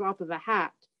at the drop of a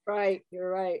hat. Right,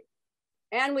 you're right.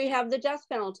 And we have the death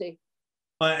penalty.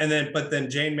 But then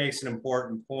Jane makes an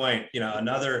important point. You know,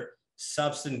 another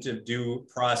substantive due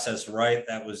process right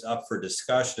that was up for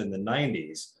discussion in the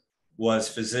 90s was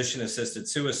physician-assisted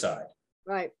suicide.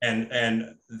 Right.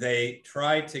 And they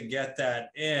tried to get that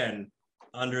in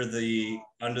under the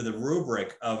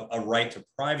rubric of a right to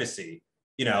privacy.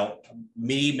 You know,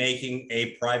 me making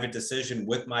a private decision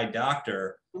with my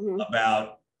doctor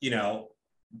about,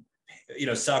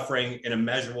 suffering an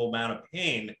immeasurable amount of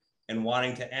pain and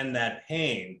wanting to end that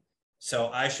pain. So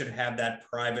I should have that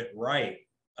private right.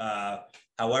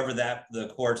 However, that the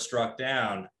court struck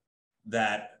down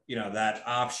that, that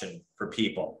option for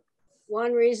people.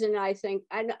 One reason I think,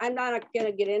 I'm not going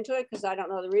to get into it because I don't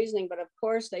know the reasoning, but of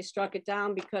course they struck it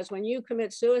down because when you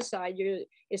commit suicide,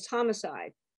 it's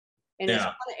homicide, and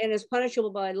it's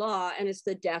punishable by law, and it's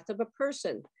the death of a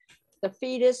person. The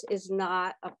fetus is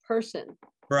not a person.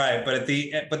 Right, but at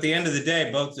the end of the day,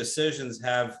 both decisions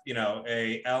have,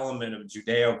 a element of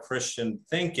Judeo-Christian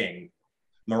thinking,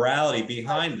 morality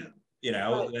behind them.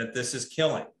 That this is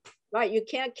killing. Right, you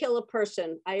can't kill a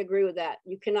person. I agree with that.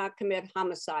 You cannot commit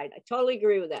homicide. I totally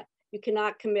agree with that. You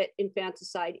cannot commit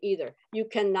infanticide either. You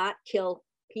cannot kill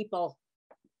people.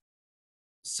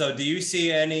 So do you see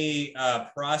any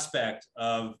prospect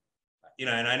of,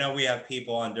 and I know we have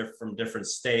people from different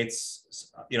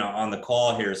states, on the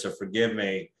call here, so forgive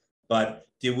me, but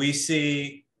do we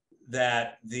see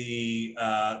that the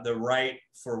right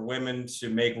for women to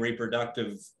make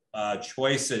reproductive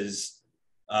choices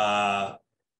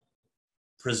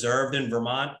preserved in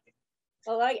Vermont?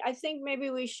 Well, I think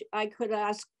maybe I could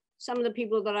ask some of the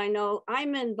people that I know.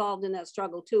 I'm involved in that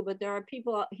struggle too, but there are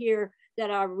people here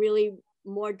that are really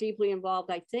more deeply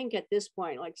involved, I think, at this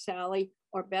point, like Sally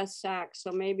or Beth Sachs.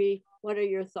 So maybe, what are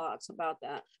your thoughts about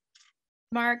that?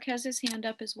 Mark has his hand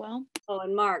up as well. Oh,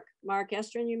 and Mark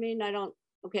Estrin, you mean?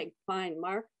 Okay, fine.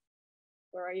 Mark,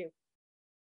 where are you?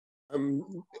 I'm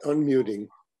unmuting.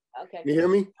 Okay. Can you hear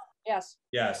me? Yes.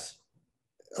 Yes.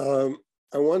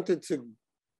 I wanted to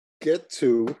get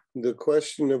to the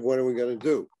question of what are we going to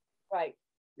do? Right.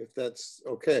 If that's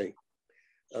okay.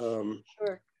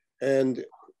 Sure. And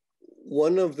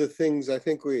one of the things I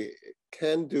think we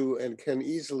can do and can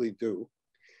easily do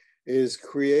is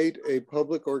create a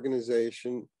public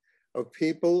organization of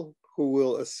people who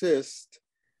will assist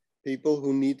people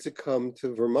who need to come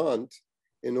to Vermont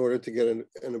in order to get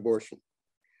an abortion.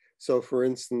 So for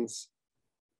instance,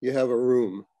 you have a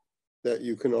room that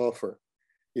you can offer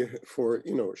for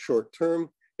short term.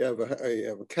 You have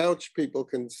a couch people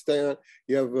can stay on.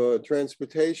 You have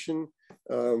transportation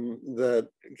that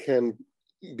can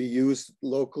be used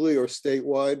locally or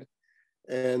statewide.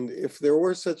 And if there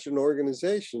were such an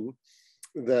organization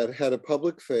that had a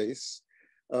public face,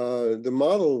 the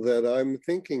model that I'm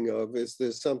thinking of is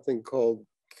there's something called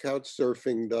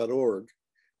couchsurfing.org,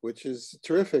 which is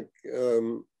terrific.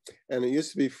 And it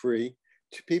used to be free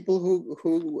to people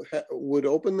who would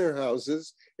open their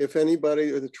houses if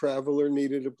anybody or the traveler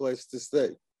needed a place to stay.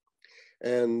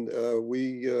 And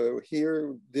we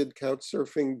here did couch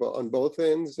surfing on both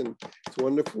ends, and it's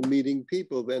wonderful meeting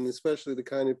people then, especially the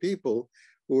kind of people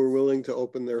who are willing to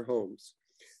open their homes.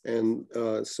 And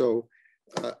so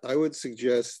I would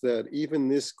suggest that even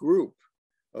this group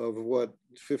of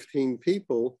 15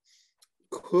 people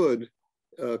could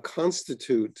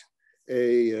constitute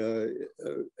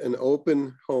an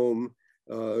open home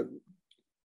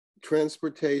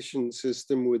transportation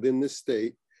system within the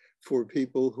state for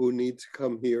people who need to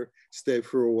come here, stay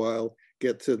for a while,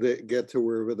 get to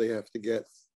wherever they have to get.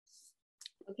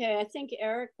 Okay, I think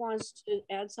Eric wants to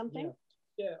add something.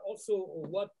 Yeah. Also,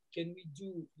 what can we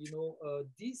do? You know,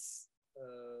 this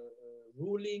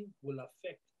ruling will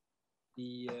affect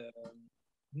the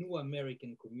new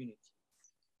American community.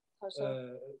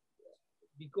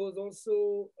 Because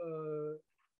also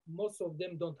most of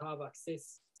them don't have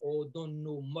access or don't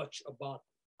know much about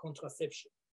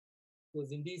contraception.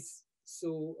 Because in this,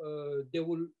 so they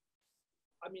will,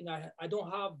 I mean, I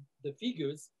don't have the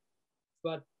figures,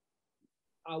 but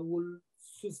I will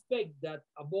suspect that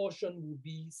abortion will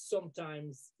be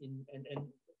sometimes and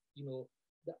you know,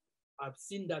 I've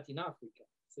seen that in Africa.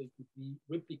 So it could be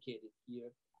replicated here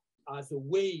as a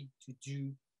way to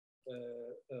do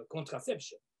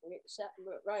contraception.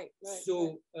 Right.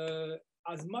 So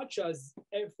as much as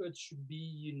effort should be,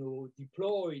 you know,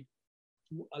 deployed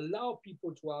to allow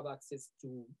people to have access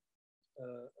to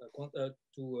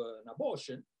an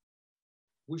abortion,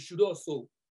 we should also,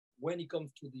 when it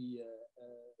comes to the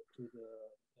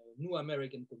new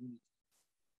American community,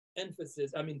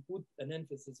 put an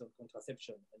emphasis on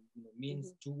contraception and, you know,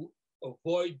 means to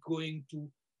avoid going to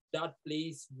that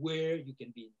place where you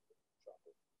can be in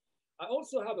trouble. I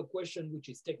also have a question which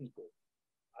is technical.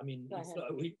 I mean,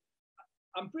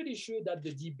 I'm pretty sure that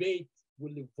the debate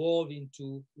will evolve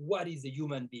into what is a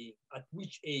human being, at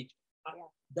which age.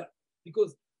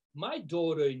 Because my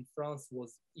daughter in France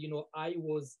was, you know, I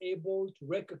was able to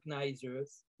recognize her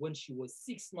when she was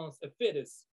 6 months, a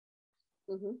fetus.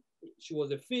 She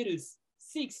was a fetus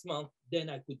 6 months, then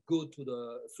I could go to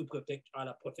the à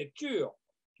la préfecture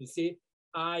to say,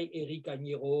 I, Eric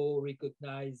Agnero,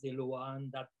 recognize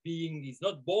Eloane, that being is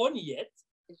not born yet.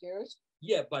 Is yours?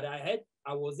 Yeah, but I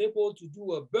was able to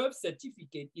do a birth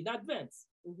certificate in advance.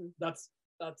 That's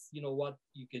you know what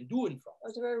you can do in France. It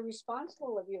was very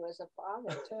responsible of you as a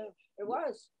father too. It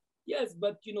was. Yes,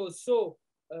 but you know, so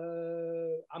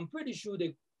I'm pretty sure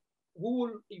that we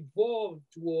will evolve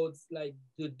towards like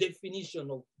the definition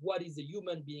of what is a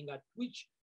human being, at which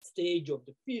stage of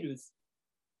the fetus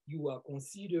you are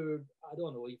considered. I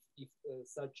don't know if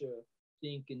such a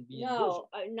thing can be envisioned. No,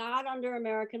 not under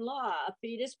American law. A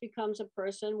fetus becomes a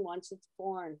person once it's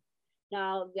born.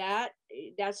 Now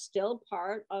that's still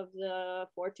part of the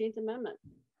 14th Amendment.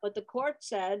 What the court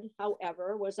said,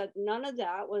 however, was that none of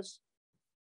that was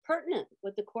pertinent.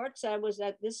 What the court said was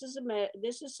that this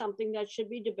is something that should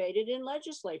be debated in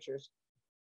legislatures.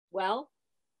 Well,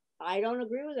 I don't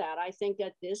agree with that. I think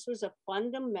that this was a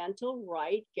fundamental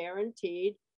right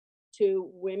guaranteed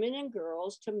to women and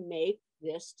girls to make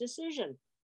this decision.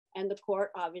 And the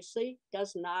court obviously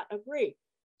does not agree.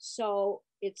 So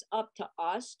it's up to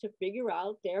us to figure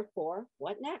out, therefore,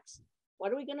 what next?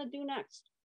 What are we going to do next?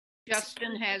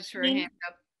 Justin has her hand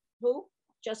up. Who?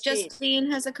 Justine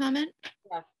has a comment.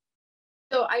 Yeah.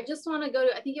 So I just want to go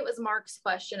to, I think it was Mark's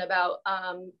question about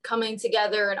coming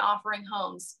together and offering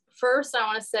homes. First, I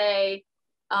want to say,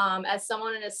 as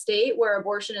someone in a state where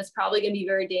abortion is probably going to be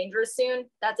very dangerous soon,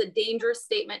 that's a dangerous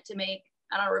statement to make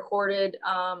on a recorded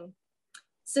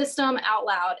system out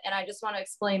loud. And I just want to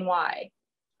explain why.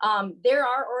 There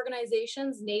are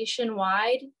organizations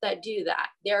nationwide that do that.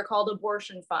 They're called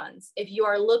abortion funds. If you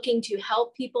are looking to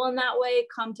help people in that way,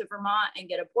 come to Vermont and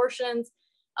get abortions.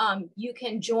 You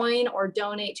can join or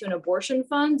donate to an abortion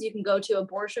fund. You can go to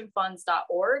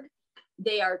abortionfunds.org.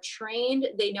 They are trained.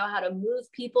 They know how to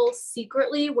move people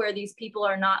secretly where these people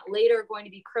are not later going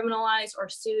to be criminalized or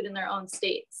sued in their own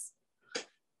states.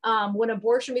 When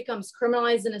abortion becomes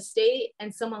criminalized in a state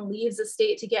and someone leaves a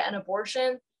state to get an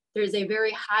abortion, there's a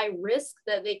very high risk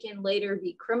that they can later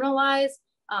be criminalized,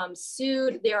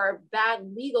 sued. There are bad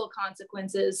legal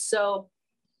consequences. So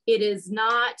it is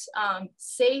not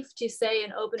safe to say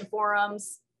in open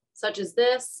forums such as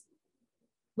this,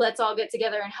 let's all get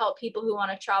together and help people who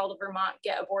want to travel to Vermont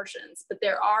get abortions. But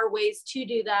there are ways to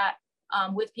do that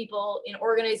with people in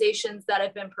organizations that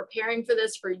have been preparing for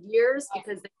this for years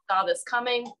because they saw this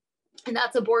coming. And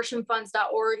that's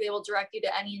abortionfunds.org. They will direct you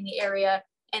to any in the area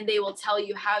and they will tell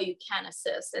you how you can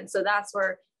assist. And so that's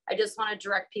where I just want to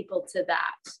direct people to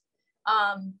that.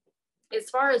 As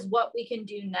far as what we can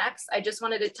do next, I just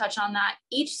wanted to touch on that.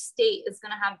 Each state is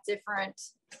going to have different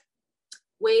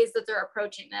ways that they're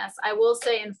approaching this. I will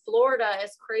say in Florida,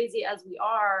 as crazy as we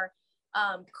are,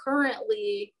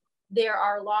 currently there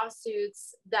are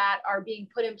lawsuits that are being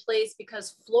put in place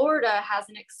because Florida has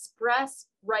an express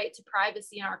right to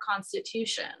privacy in our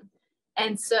Constitution.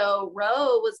 And so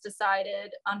Roe was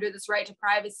decided under this right to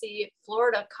privacy.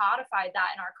 Florida codified that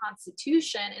in our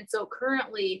Constitution. And so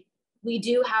currently we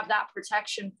do have that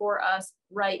protection for us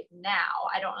right now.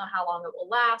 I don't know how long it will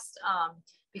last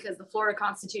because the Florida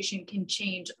Constitution can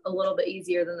change a little bit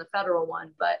easier than the federal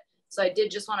one. But so I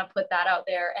did just want to put that out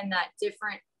there, and that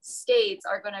different states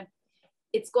are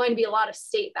it's going to be a lot of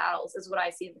state battles is what I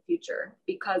see in the future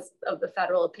because of the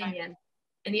federal opinion.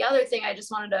 And the other thing I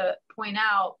just wanted to point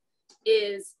out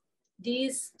is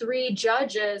these 3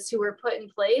 judges who were put in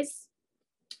place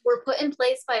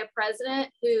by a president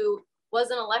who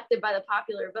wasn't elected by the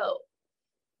popular vote.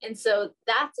 And so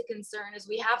that's a concern, is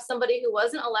we have somebody who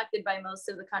wasn't elected by most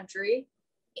of the country,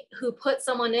 who put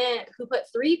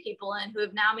 3 people in who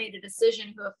have now made a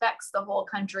decision who affects the whole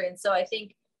country. And so I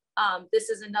think this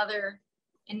is another,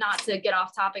 and not to get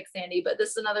off topic, Sandy, but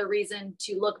this is another reason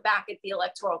to look back at the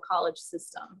electoral college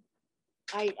system.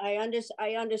 I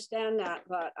understand that,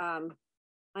 but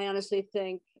I honestly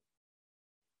think,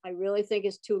 I really think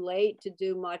it's too late to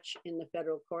do much in the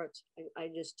federal courts. I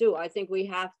just do. I think we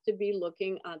have to be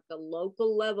looking at the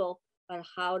local level on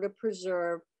how to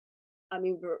preserve. I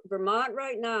mean, Vermont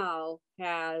right now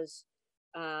has,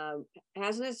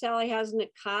 hasn't it, Sally, hasn't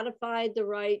it codified the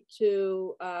right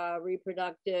to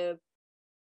reproductive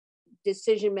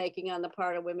decision-making on the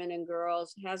part of women and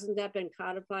girls? Hasn't that been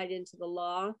codified into the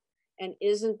law? And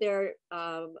isn't there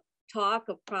talk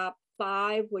of Prop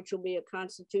 5, which will be a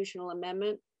constitutional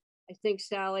amendment? I think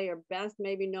Sally or Beth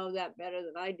maybe know that better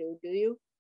than I do. Do you?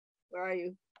 Where are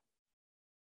you?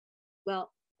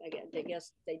 Well, I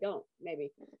guess they don't,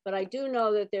 maybe. But I do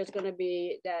know that there's going to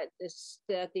be that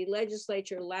the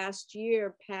legislature last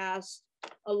year passed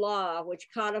a law which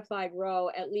codified Roe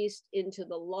at least into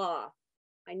the law.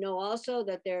 I know also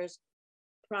that there's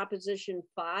Proposition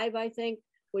 5, I think,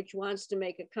 which wants to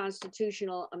make a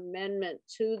constitutional amendment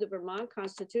to the Vermont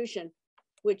Constitution,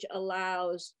 which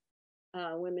allows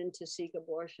women to seek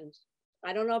abortions.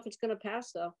 I don't know if it's going to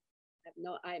pass, though.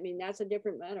 I mean, that's a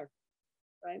different matter,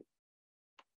 right?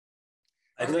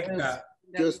 I think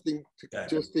Justine,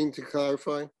 to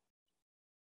clarify.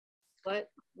 What,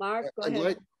 Mark? Go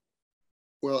ahead.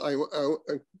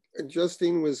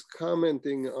 Justine was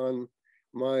commenting on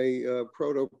my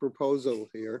proposal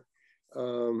here,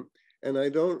 and I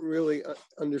don't really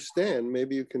understand.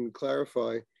 Maybe you can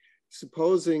clarify.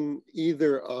 Supposing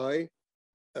either I,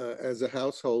 as a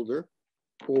householder,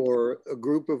 or a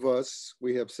group of us,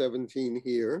 we have 17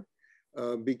 here,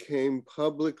 became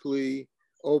publicly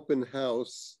open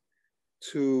house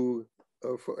to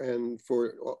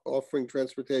for offering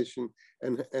transportation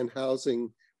and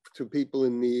housing to people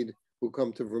in need who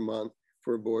come to Vermont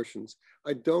for abortions.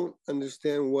 I don't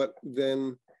understand what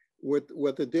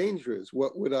the danger is.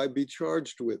 What would I be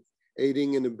charged with?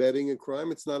 Aiding and abetting a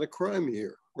crime? It's not a crime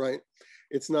here, right?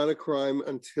 It's not a crime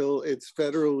until it's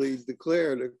federally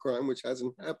declared a crime, which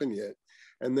hasn't happened yet.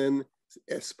 And then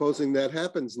supposing that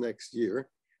happens next year,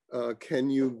 can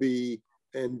you be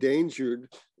endangered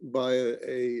by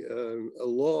a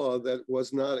law that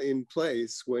was not in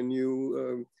place when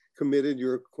you committed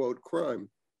your quote crime?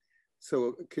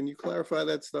 So can you clarify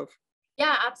that stuff?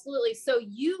 Yeah, absolutely. So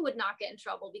you would not get in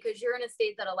trouble because you're in a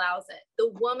state that allows it. The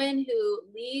woman who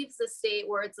leaves the state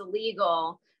where it's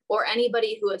illegal, or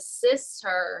anybody who assists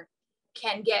her,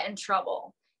 can get in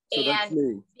trouble. So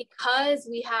and because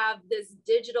we have this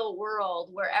digital world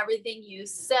where everything you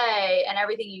say and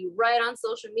everything you write on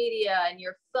social media and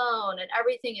your phone and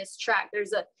everything is tracked,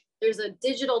 there's a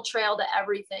digital trail to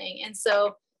everything. And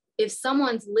so if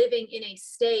someone's living in a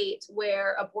state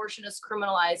where abortion is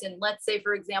criminalized, and let's say,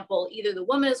 for example, either the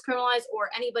woman is criminalized or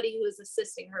anybody who is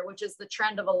assisting her, which is the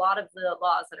trend of a lot of the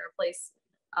laws that are in place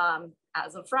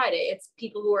as of Friday, it's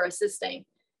people who are assisting.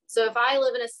 So if I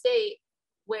live in a state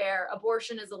where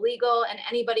abortion is illegal and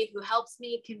anybody who helps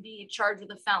me can be charged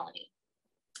with a felony,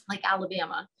 like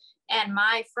Alabama, and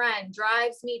my friend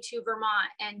drives me to Vermont,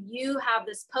 and you have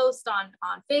this post on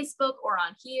Facebook or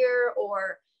on here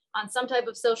or on some type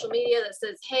of social media that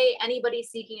says, hey, anybody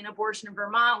seeking an abortion in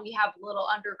Vermont, we have a little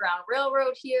underground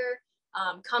railroad here,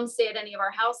 come stay at any of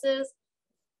our houses.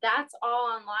 That's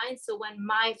all online. So when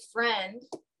my friend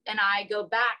and I go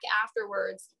back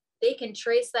afterwards, they can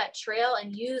trace that trail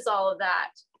and use all of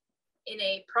that in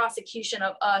a prosecution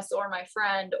of us or my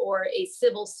friend or a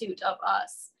civil suit of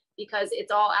us, because it's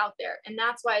all out there. And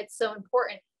that's why it's so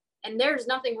important. And there's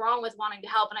nothing wrong with wanting to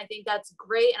help. And I think that's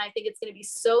great. And I think it's going to be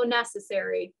so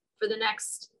necessary for the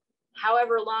next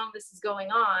however long this is going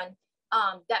on,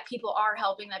 that people are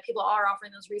helping, that people are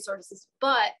offering those resources.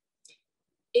 But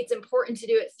it's important to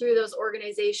do it through those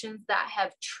organizations that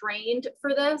have trained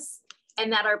for this.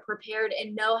 and that are prepared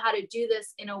and know how to do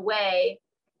this in a way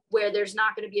where there's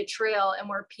not going to be a trail and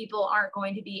where people aren't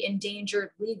going to be endangered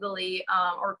legally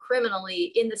or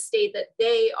criminally in the state that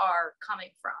they are coming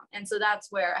from. And so that's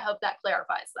where I hope that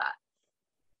clarifies that.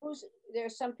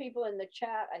 There's some people in the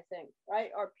chat, I think,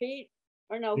 right? Or Pete,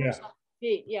 or no, Yeah. who's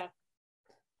Pete? Yeah.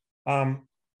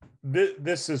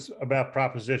 This is about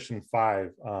Proposition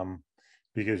 5,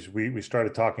 because we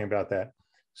started talking about that.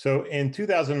 So in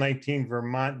 2019,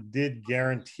 Vermont did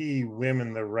guarantee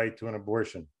women the right to an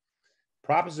abortion.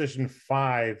 Proposition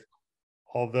 5,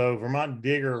 although Vermont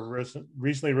Digger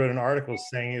recently wrote an article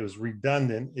saying it was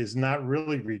redundant, is not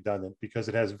really redundant because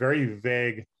it has very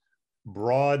vague,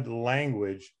 broad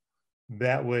language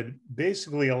that would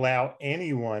basically allow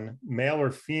anyone, male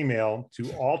or female,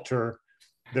 to alter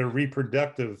their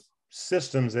reproductive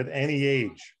systems at any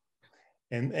age.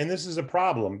 And this is a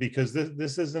problem because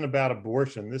this isn't about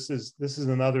abortion. This is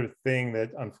another thing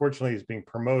that unfortunately is being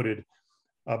promoted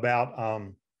about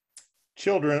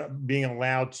children being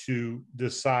allowed to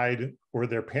decide, or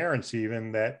their parents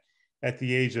even, that at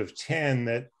the age of 10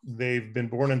 that they've been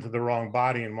born into the wrong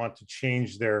body and want to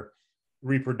change their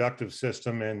reproductive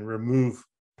system and remove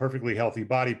perfectly healthy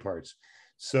body parts.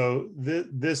 So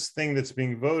this thing that's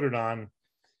being voted on,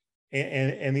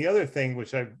 and the other thing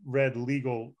which I've read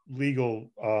legal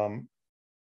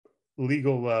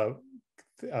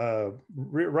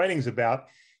writings about,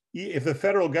 if the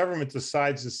federal government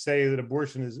decides to say that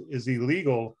abortion is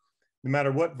illegal, no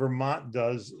matter what Vermont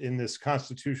does in this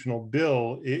constitutional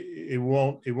bill, it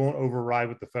won't override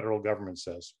what the federal government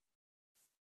says.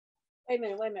 Wait a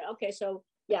minute. Okay, so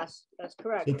yes, that's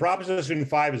correct. So Proposition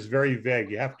 5 is very vague.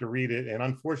 You have to read it, and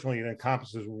unfortunately, it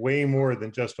encompasses way more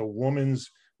than just a woman's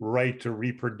right to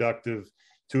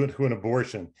an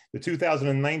abortion. The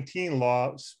 2019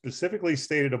 law specifically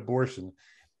stated abortion.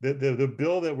 The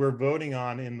bill that we're voting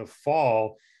on in the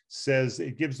fall says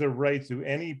it gives the right to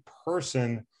any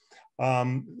person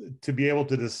to be able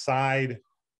to decide,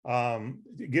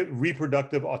 get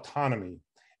reproductive autonomy.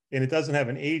 And it doesn't have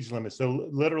an age limit. So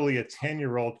literally a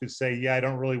 10-year-old could say, yeah, I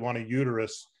don't really want a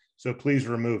uterus, so please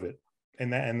remove it.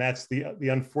 And that's the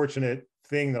unfortunate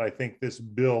thing that I think this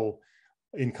bill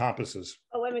encompasses.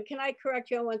 Oh, wait a minute, can I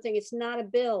correct you on one thing? It's not a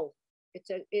bill.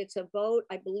 It's a vote,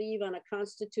 I believe, on a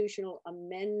constitutional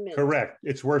amendment. Correct.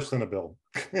 It's worse than a bill.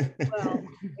 Well,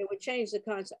 it would change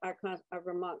our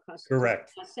Vermont Constitution.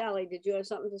 Correct. Sally, did you have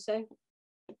something to say?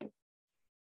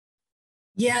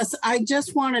 Yes, I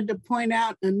just wanted to point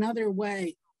out another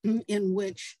way in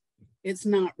which it's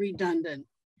not redundant.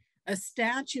 A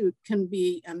statute can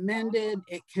be amended,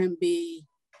 it can be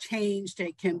changed,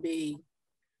 it can be,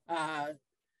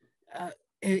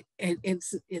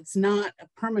 it's not a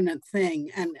permanent thing,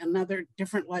 and another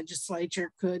different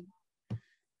legislature could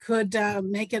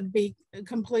make it be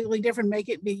completely different, make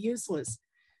it be useless.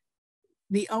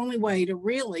 The only way to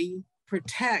really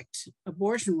protect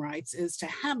abortion rights is to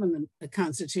have a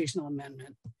constitutional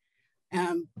amendment.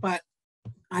 But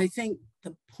I think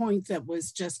the point that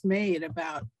was just made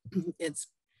about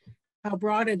how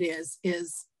broad it is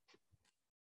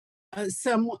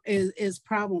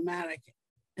problematic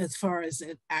as far as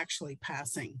it actually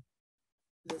passing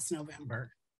this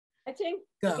November. I think,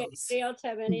 goes. Okay, anybody else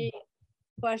have any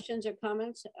questions or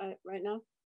comments right now?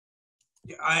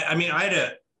 Yeah, I mean, I had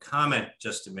a comment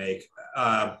just to make.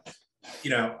 I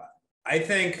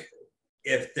think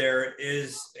if there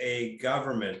is a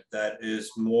government that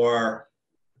is more,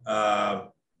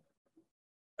 I'll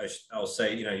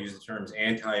say, use the terms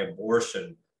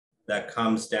anti-abortion, that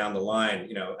comes down the line,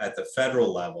 at the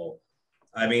federal level,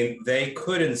 I mean, they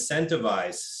could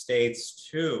incentivize states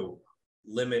to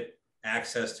limit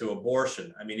access to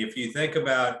abortion. I mean, if you think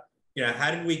about,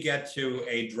 how did we get to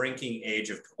a drinking age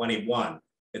of 21?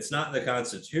 It's not in the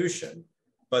Constitution,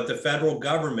 but the federal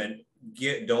government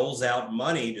doles out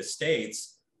money to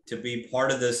states to be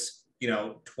part of this,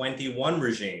 21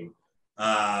 regime.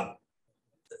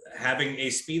 Having a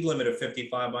speed limit of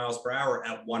 55 miles per hour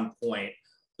at one point,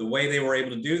 the way they were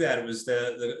able to do that, it was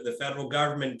the federal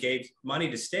government gave money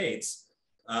to states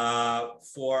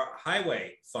for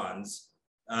highway funds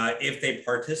if they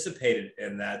participated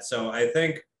in that. So I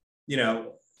think,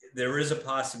 there is a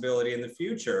possibility in the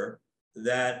future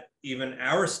that even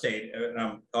our state, and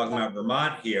I'm talking about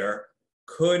Vermont here,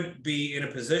 could be in a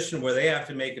position where they have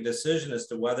to make a decision as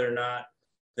to whether or not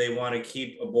they want to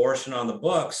keep abortion on the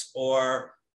books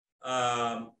or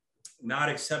not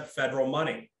accept federal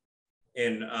money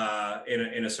in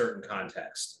a certain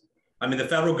context. I mean, the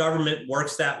federal government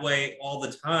works that way all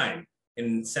the time,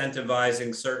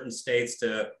 incentivizing certain states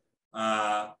to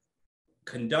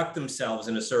conduct themselves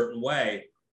in a certain way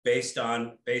based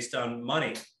on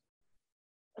money.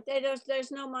 But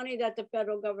there's no money that the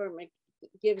federal government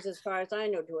gives, as far as I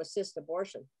know, to assist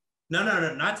abortion. No,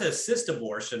 not to assist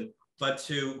abortion, but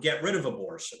to get rid of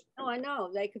abortion. Oh, I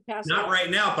know, they could pass. Not right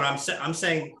now, but I'm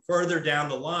saying further down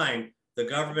the line, the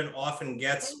government often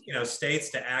gets, you know, states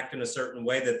to act in a certain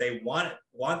way that they want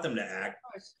them to act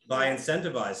by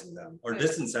incentivizing them or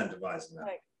disincentivizing them.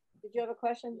 Right. Did you have a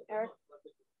question, Eric?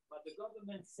 But the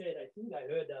government said, I think I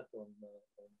heard that on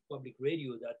public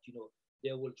radio, that, you know,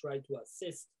 they will try to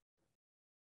assist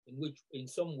in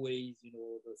some ways, you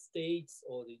know, the states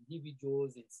or the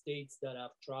individuals in states that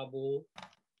have trouble,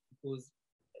 because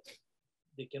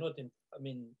they cannot, I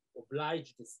mean,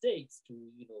 oblige the states to,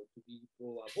 you know, to be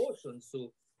pro-abortion.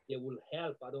 So they will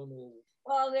help. I don't know.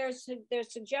 Well, there's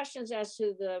suggestions as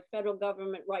to the federal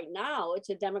government right now. It's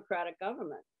a Democratic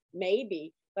government,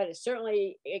 maybe, but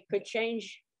it could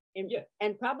change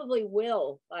and probably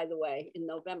will, by the way, in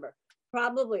November.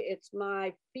 Probably, it's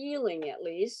my feeling, at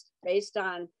least, based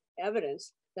on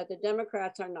evidence, that the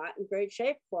Democrats are not in great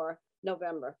shape for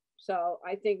November. So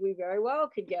I think we very well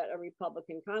could get a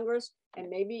Republican Congress and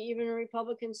maybe even a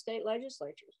Republican state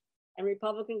legislatures and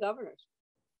Republican governors.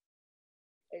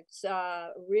 It's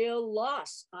a real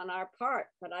loss on our part,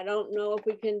 but I don't know if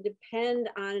we can depend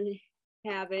on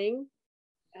having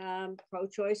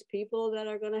pro-choice people that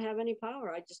are going to have any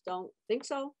power. I just don't think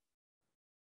so.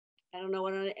 I don't know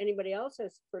what anybody else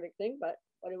is predicting, but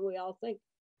what do we all think?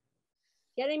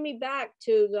 Getting me back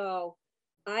to, though,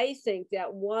 I think that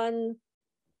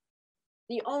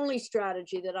the only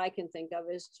strategy that I can think of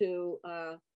is to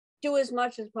do as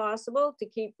much as possible to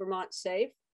keep Vermont safe,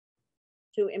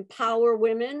 to empower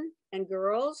women and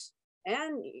girls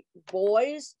and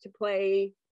boys to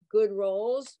play good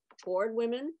roles toward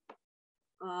women.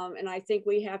 And I think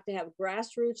we have to have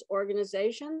grassroots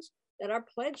organizations that are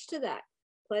pledged to that,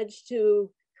 pledged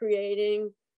to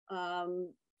creating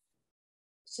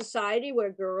society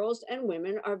where girls and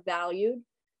women are valued,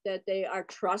 that they are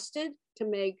trusted to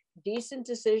make decent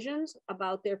decisions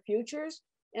about their futures,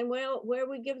 and where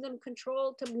we give them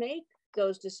control to make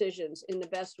those decisions in the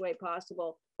best way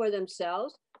possible for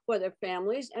themselves, for their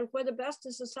families, and for the best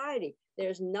of society.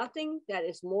 There's nothing that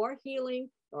is more healing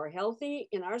or healthy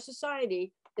in our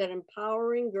society than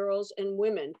empowering girls and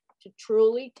women to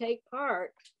truly take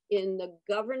part in the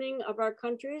governing of our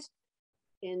countries,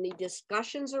 in the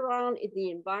discussions around the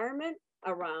environment,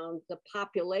 around the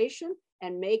population,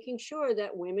 and making sure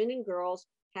that women and girls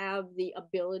have the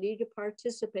ability to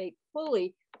participate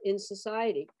fully in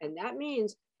society. And that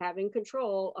means having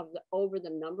control over the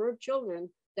number of children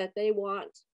that they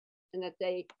want and that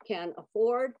they can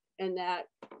afford, and that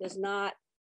does not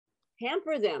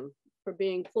hamper them for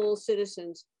being full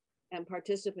citizens and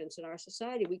participants in our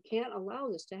society. We can't allow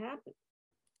this to happen.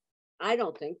 I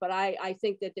don't think, but I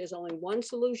think that there's only one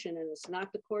solution, and it's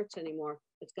not the courts anymore.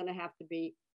 It's going to have to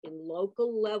be in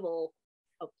local level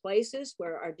of places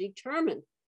where are determined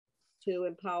to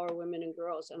empower women and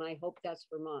girls. And I hope that's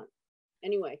Vermont.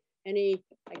 Anyway,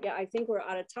 I think we're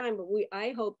out of time, but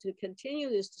I hope to continue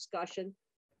this discussion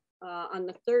on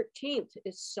the 13th.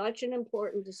 It's such an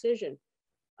important decision.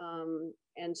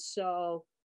 And so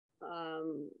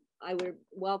I would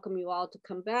welcome you all to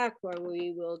come back where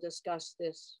we will discuss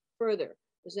this further.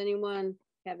 Does anyone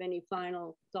have any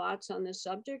final thoughts on this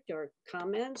subject or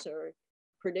comments or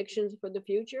predictions for the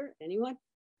future? Anyone?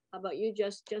 How about you,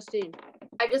 Justine?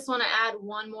 I just want to add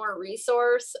one more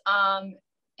resource.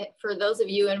 For those of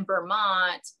you in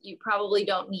Vermont, you probably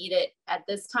don't need it at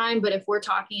this time, but if we're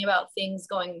talking about things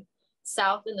going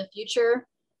south in the future,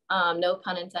 no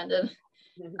pun intended,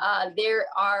 there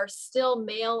are still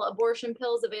male abortion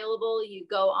pills available. You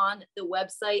go on the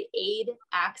website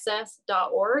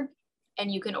aidaccess.org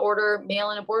and you can order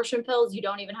mail-in abortion pills. You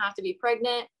don't even have to be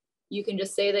pregnant. You can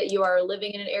just say that you are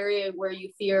living in an area where you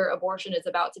fear abortion is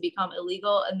about to become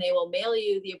illegal, and they will mail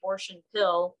you the abortion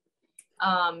pill.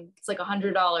 It's like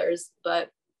 $100, but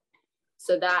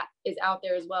so that is out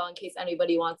there as well in case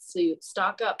anybody wants to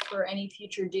stock up for any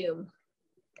future doom.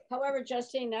 However,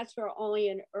 Justine, that's for only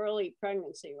an early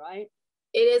pregnancy, right?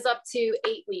 It is up to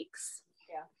 8 weeks.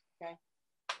 Yeah, okay.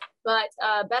 But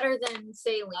better than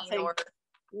saline or...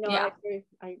 No, yeah. I agree.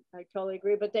 I totally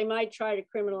agree. But they might try to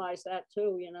criminalize that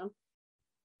too, you know?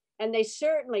 And they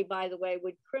certainly, by the way,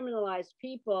 would criminalize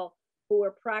people who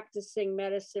are practicing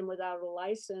medicine without a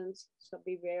license. So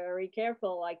be very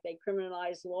careful, like they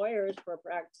criminalize lawyers for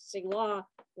practicing law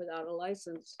without a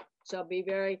license. So be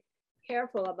very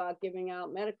careful about giving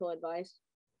out medical advice.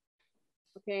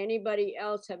 Okay, anybody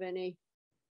else have any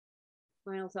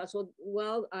final thoughts?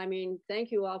 Well, I mean,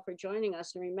 thank you all for joining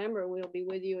us. And remember, we'll be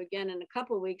with you again in a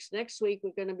couple of weeks. Next week,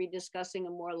 we're going to be discussing a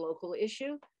more local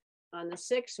issue. On the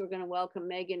 6th, we're going to welcome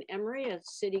Megan Emery, a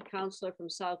city councilor from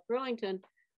South Burlington,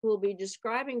 who will be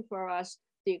describing for us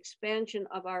the expansion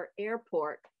of our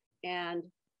airport and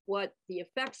what the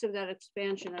effects of that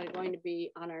expansion are going to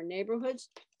be on our neighborhoods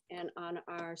and on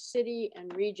our city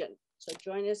and region. So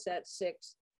join us at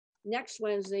 6 next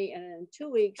Wednesday, and in 2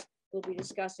 weeks, we'll be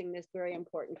discussing this very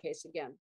important case again.